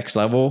it to the next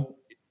level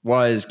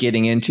was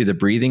getting into the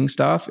breathing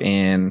stuff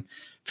and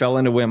fell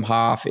into Wim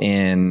Hof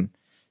and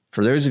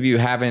for those of you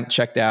who haven't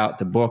checked out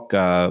the book,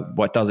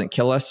 What Doesn't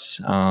Kill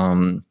Us,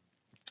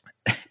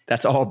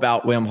 that's all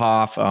about Wim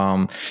Hof.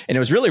 And it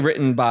was really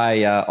written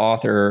by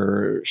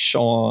author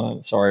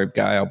Sean, sorry,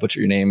 guy, I'll butcher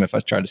your name if I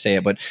try to say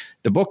it, but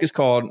the book is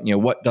called,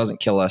 What Doesn't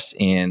Kill Us.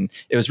 And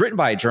it was written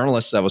by a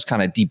journalist that was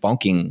kind of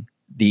debunking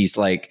these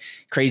like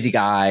crazy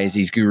guys,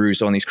 these gurus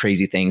doing these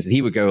crazy things, that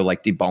he would go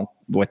like debunk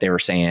what they were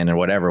saying and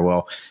whatever.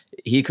 Well,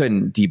 he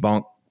couldn't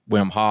debunk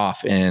Wim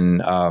Hof,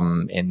 and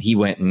he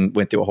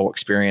went through a whole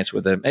experience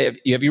with him. Hey,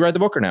 have you read the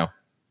book or no?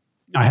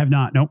 I have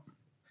not. Nope.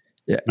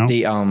 Yeah.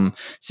 Nope.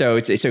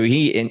 So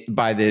he,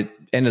 by the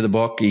end of the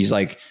book, he's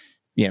like,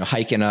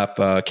 hiking up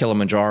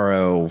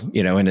Kilimanjaro,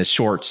 in his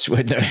shorts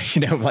with,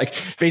 like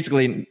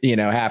basically,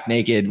 half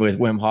naked with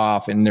Wim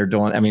Hof, and they're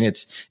doing, I mean,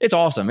 it's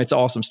awesome. It's an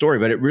awesome story,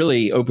 but it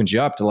really opens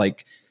you up to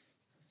like,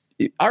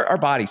 our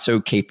body's so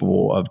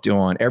capable of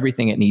doing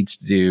everything it needs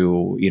to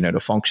do, to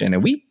function.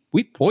 And we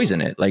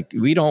poison it. Like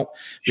we don't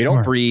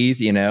breathe,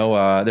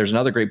 there's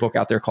another great book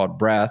out there called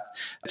Breath.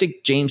 I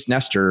think James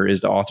Nestor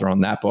is the author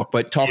on that book,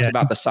 but talks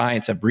about the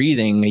science of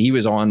breathing. He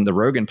was on the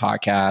Rogan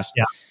podcast.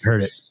 Yeah,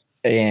 heard it.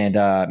 And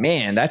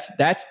man,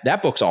 that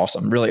book's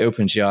awesome. Really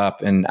opens you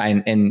up. And I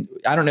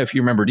don't know if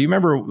you remember. Do you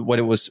remember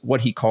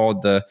what he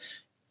called the,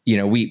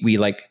 we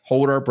like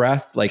hold our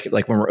breath,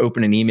 like when we're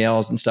opening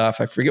emails and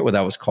stuff. I forget what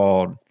that was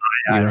called.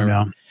 I don't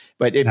know.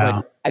 But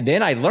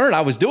then I learned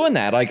I was doing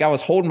that. Like I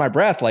was holding my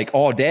breath like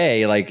all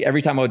day. Like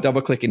every time I would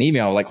double click an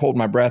email, like hold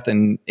my breath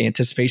in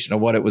anticipation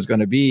of what it was going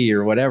to be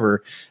or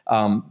whatever.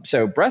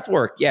 So breath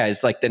work,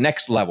 is like the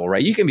next level,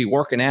 right? You can be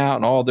working out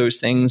and all those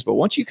things, but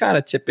once you kind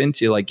of tip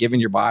into like giving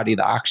your body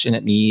the oxygen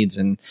it needs,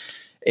 and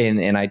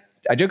I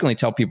jokingly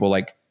tell people,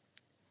 like,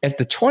 if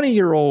the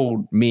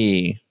 20-year-old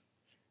me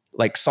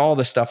like saw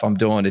the stuff I'm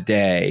doing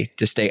today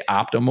to stay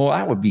optimal,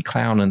 I would be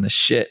clowning the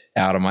shit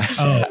out of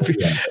myself.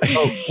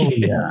 Oh,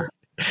 yeah.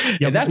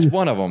 Yeah. And that's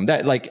one of them.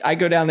 That like I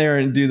go down there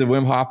and do the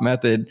Wim Hof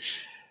method,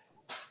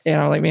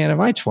 and I'm like, man, if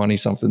my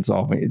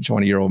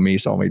 20-year-old me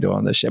saw me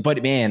doing this shit,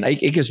 but man,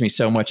 it gives me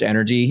so much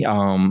energy.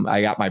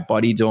 I got my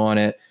buddy doing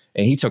it,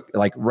 and he took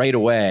like right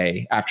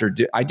away after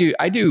I do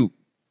the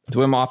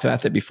Wim Hof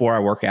method before I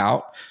work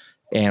out,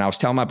 and I was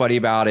telling my buddy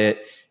about it,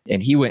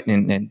 and he went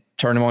and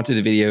turned him onto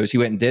the videos. He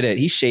went and did it.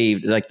 He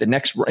shaved like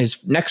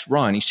his next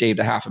run. He shaved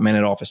a half a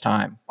minute off his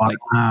time.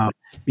 Wow.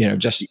 Like,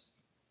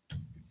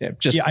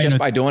 just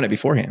by doing it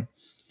beforehand.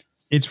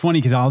 It's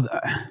funny because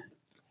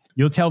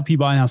you'll tell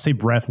people, and I'll say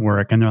breath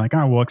work, and they're like,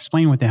 "Oh, well,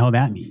 explain what the hell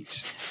that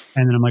means."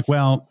 And then I'm like,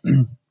 "Well,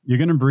 you're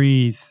going to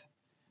breathe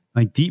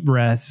like deep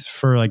breaths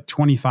for like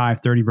 25,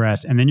 30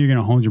 breaths, and then you're going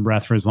to hold your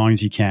breath for as long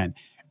as you can."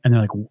 And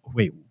they're like,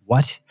 "Wait,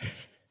 what?"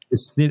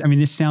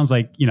 This sounds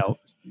like,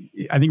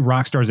 I think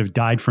rock stars have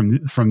died from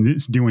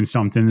this, doing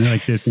something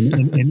like this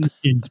in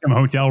some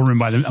hotel room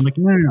by them. I'm like,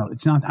 no,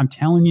 it's not. I'm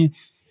telling you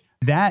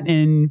that.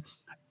 And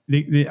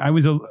I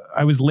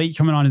was late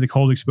coming onto the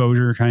cold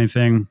exposure kind of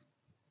thing.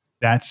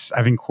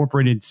 I've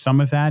incorporated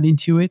some of that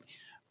into it.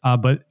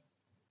 But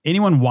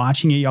anyone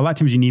watching it, a lot of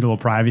times you need a little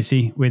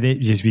privacy with it,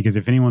 just because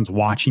if anyone's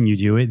watching you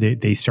do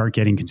it, they start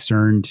getting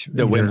concerned.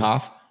 The Wim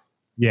Hof?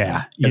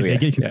 Yeah. They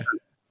get concerned.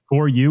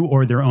 For you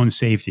or their own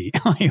safety.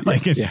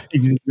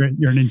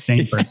 You're an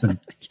insane person.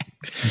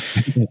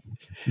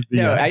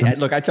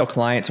 I tell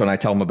clients when I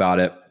tell them about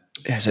it,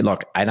 I say,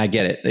 look, and I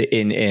get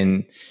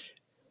it.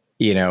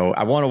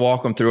 I want to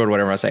walk them through it or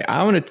whatever. I say,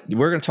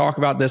 we're going to talk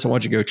about this. I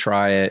want you to go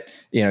try it,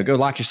 go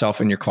lock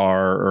yourself in your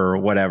car or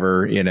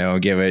whatever,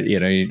 give it,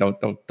 you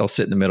don't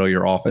sit in the middle of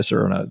your office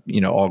or in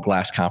a, all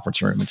glass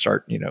conference room and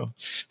start,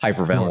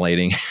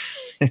 hyperventilating.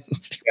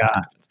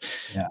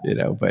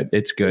 Yeah. But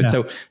it's good.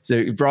 Yeah. So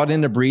you brought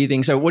in the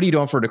breathing. So what are you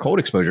doing for the cold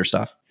exposure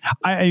stuff?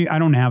 I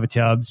don't have a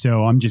tub,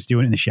 so I'm just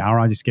doing it in the shower.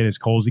 I just get as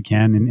cold as I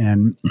can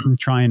and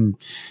try and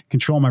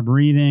control my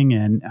breathing.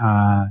 And,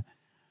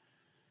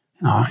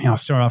 I'll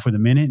start off with a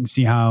minute and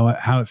see how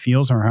it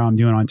feels or how I'm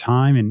doing on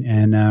time.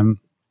 And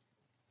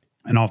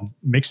I'll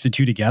mix the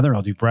two together.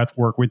 I'll do breath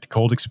work with the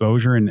cold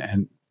exposure.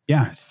 And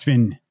it's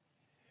been,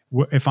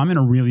 if I'm in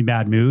a really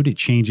bad mood, it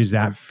changes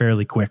that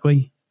fairly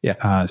quickly.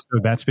 Yeah. So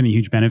that's been a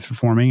huge benefit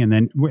for me. And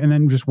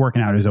then just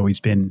working out has always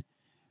been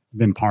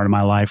part of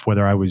my life,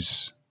 whether I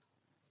was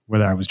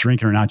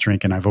drinking or not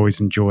drinking. I've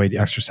always enjoyed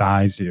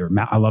exercise.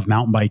 I love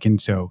mountain biking.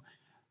 So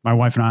my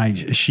wife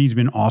and she's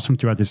been awesome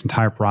throughout this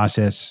entire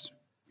process.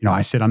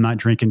 I said, I'm not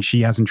drinking.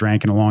 She hasn't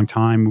drank in a long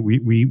time.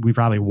 We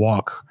probably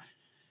walk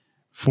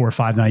 4 or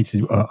 5 nights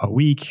a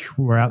week.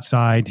 We're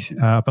outside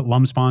up at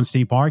Lumspond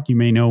State Park. You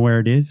may know where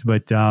it is,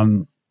 but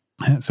so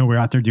we're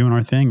out there doing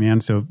our thing,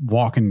 man. So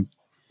walking,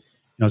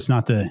 it's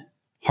not the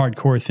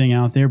hardcore thing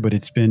out there, but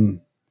that's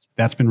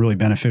been really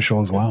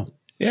beneficial as well.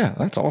 Yeah,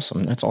 that's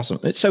awesome. That's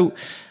awesome. So,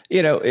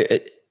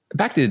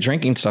 back to the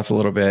drinking stuff a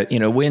little bit,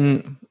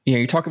 when,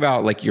 you talk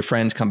about like your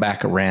friends come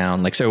back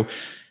around, like, so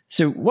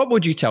what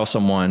would you tell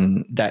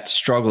someone that's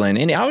struggling?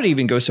 And I would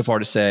even go so far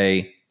to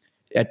say,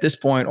 at this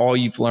point, all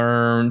you've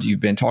learned, you've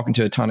been talking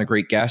to a ton of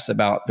great guests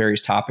about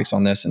various topics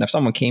on this. And if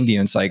someone came to you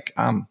and it's like,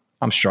 I'm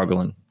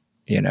struggling,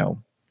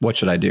 what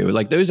should I do?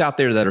 Like those out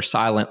there that are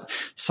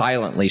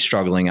silently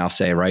struggling, I'll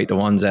say, right? The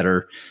ones that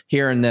are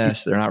hearing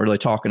this, they're not really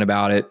talking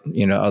about it,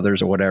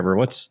 others or whatever.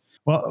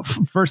 Well,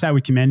 first I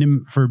would commend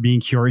him for being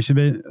curious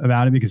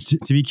about it, because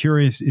to be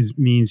curious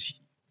means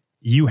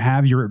you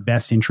have your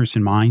best interest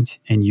in mind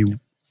and you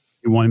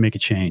want to make a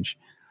change.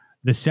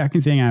 The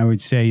second thing I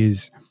would say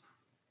is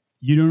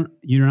you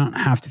don't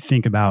have to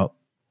think about,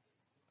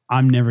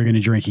 I'm never going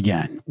to drink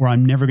again, or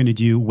I'm never going to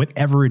do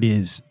whatever it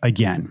is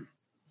again.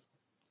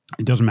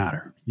 It doesn't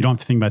matter. You don't have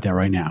to think about that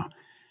right now.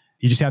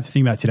 You just have to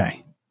think about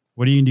today.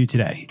 What are you going to do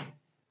today?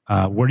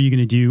 What are you going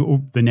to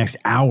do the next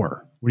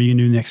hour? What are you going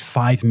to do the next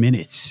 5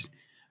 minutes?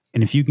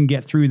 And if you can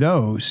get through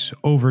those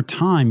over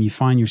time, you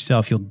find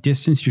yourself, you'll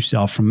distance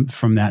yourself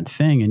from that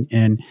thing.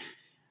 And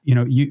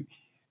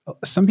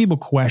some people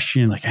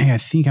question like, hey, I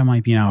think I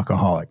might be an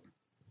alcoholic.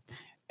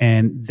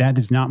 And that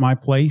is not my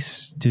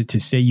place to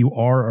say you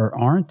are or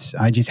aren't.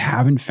 I just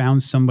haven't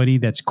found somebody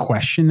that's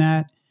questioned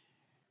that,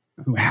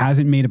 who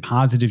hasn't made a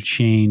positive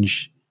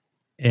change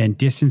and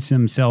distanced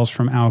themselves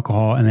from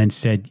alcohol and then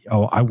said,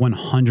 oh, I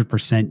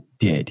 100%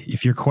 did.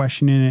 If you're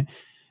questioning it,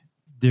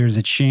 there's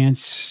a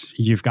chance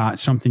you've got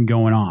something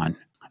going on.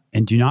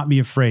 And do not be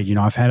afraid.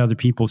 I've had other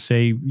people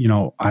say,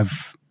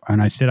 I've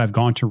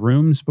gone to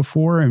rooms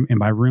before, and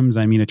by rooms,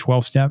 I mean a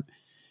 12-step.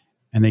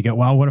 And they go,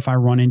 well, what if I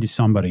run into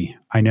somebody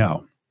I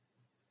know?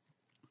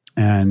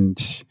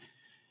 And,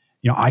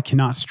 I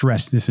cannot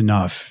stress this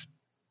enough.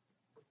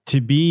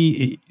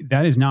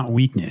 That is not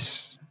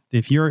weakness.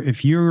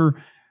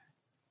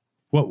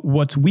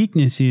 What's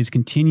weakness is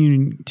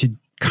continuing to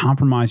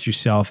compromise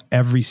yourself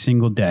every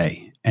single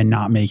day and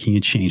not making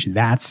a change.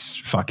 That's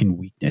fucking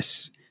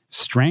weakness.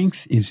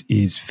 Strength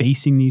is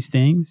facing these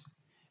things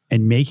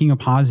and making a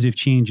positive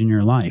change in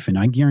your life. And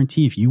I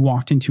guarantee if you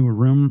walked into a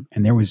room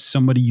and there was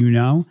somebody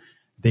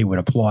they would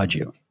applaud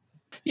you.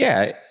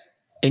 Yeah.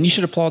 And you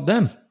should applaud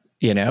them,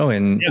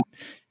 and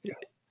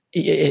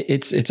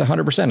it's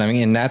 100%. I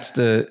mean, and that's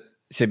to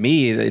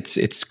me,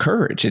 it's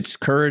courage. It's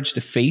courage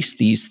to face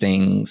these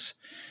things,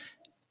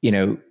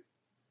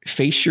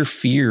 face your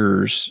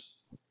fears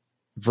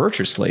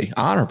virtuously,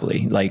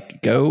 honorably,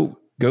 like go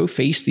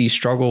face these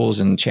struggles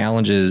and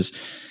challenges,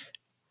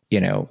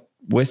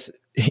 with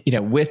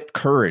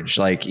courage.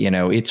 Like,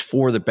 it's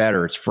for the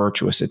better, it's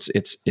virtuous.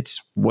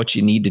 It's what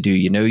you need to do.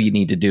 You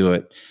need to do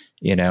it,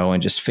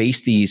 and just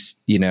face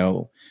these,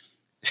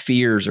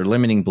 fears or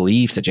limiting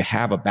beliefs that you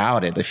have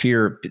about it. The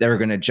fear they're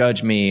going to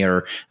judge me,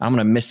 or I'm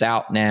going to miss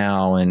out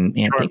now. And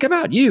sure. Think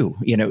about you,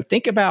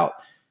 think about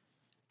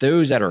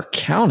those that are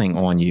counting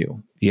on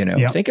you,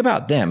 yep. Think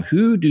about them.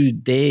 Who do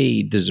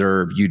they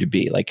deserve you to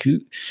be? Like who,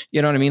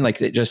 you know what I mean? Like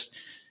make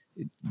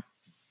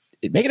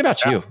it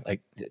about you.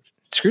 Like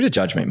screw the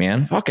judgment,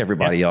 man. Fuck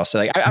everybody else. So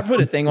like I put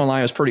a thing online.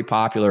 It was pretty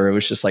popular. It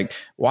was just like,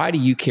 why do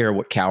you care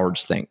what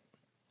cowards think?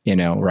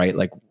 Right?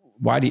 Like,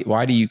 why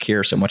do you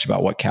care so much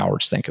about what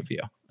cowards think of you?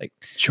 Like,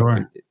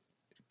 sure.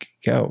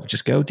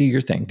 Just go do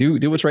your thing.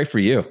 Do what's right for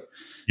you.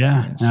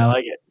 Yeah. So, I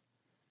like it.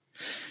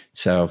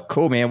 So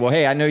cool, man. Well,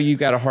 hey, I know you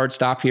got a hard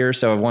stop here,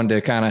 so I wanted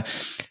to kind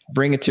of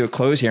bring it to a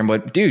close here.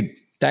 But dude,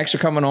 thanks for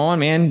coming on,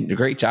 man.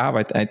 Great job.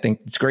 I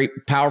think it's a great,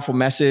 powerful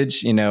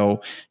message.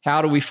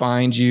 How do we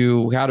find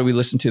you? How do we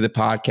listen to the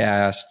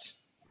podcast?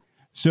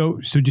 So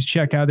just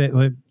check out that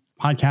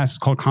podcast. It's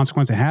called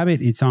Consequence of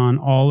Habit. It's on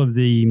all of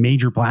the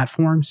major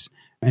platforms.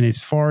 And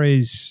as far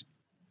as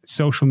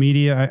social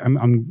media,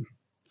 I'm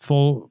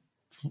full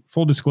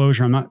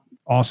disclosure. I'm not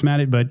awesome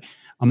at it, but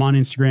I'm on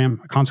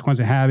Instagram, Consequence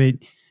of Habit,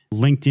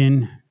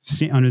 LinkedIn,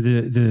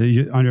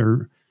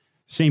 under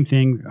same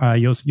thing.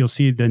 You'll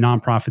see the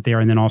nonprofit there,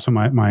 and then also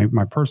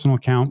my personal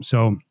account.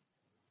 So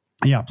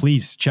yeah,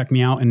 please check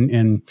me out.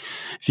 And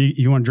if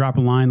you want to drop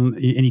a line,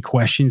 any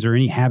questions or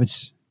any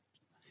habits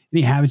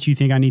you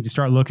think I need to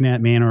start looking at,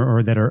 man,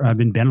 or that have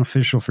been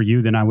beneficial for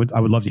you, then I would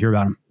love to hear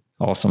about them.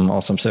 Awesome.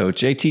 So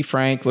JT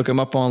Frank, look him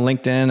up on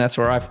LinkedIn. That's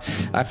where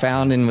I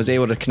found and was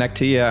able to connect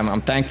to you.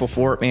 I'm thankful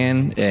for it,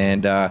 man.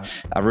 And I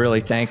really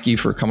thank you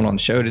for coming on the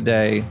show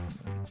today.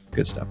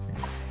 Good stuff, man.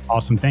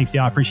 Awesome. Thanks,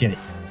 Dale. I appreciate it.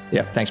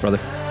 Yeah. Thanks, brother.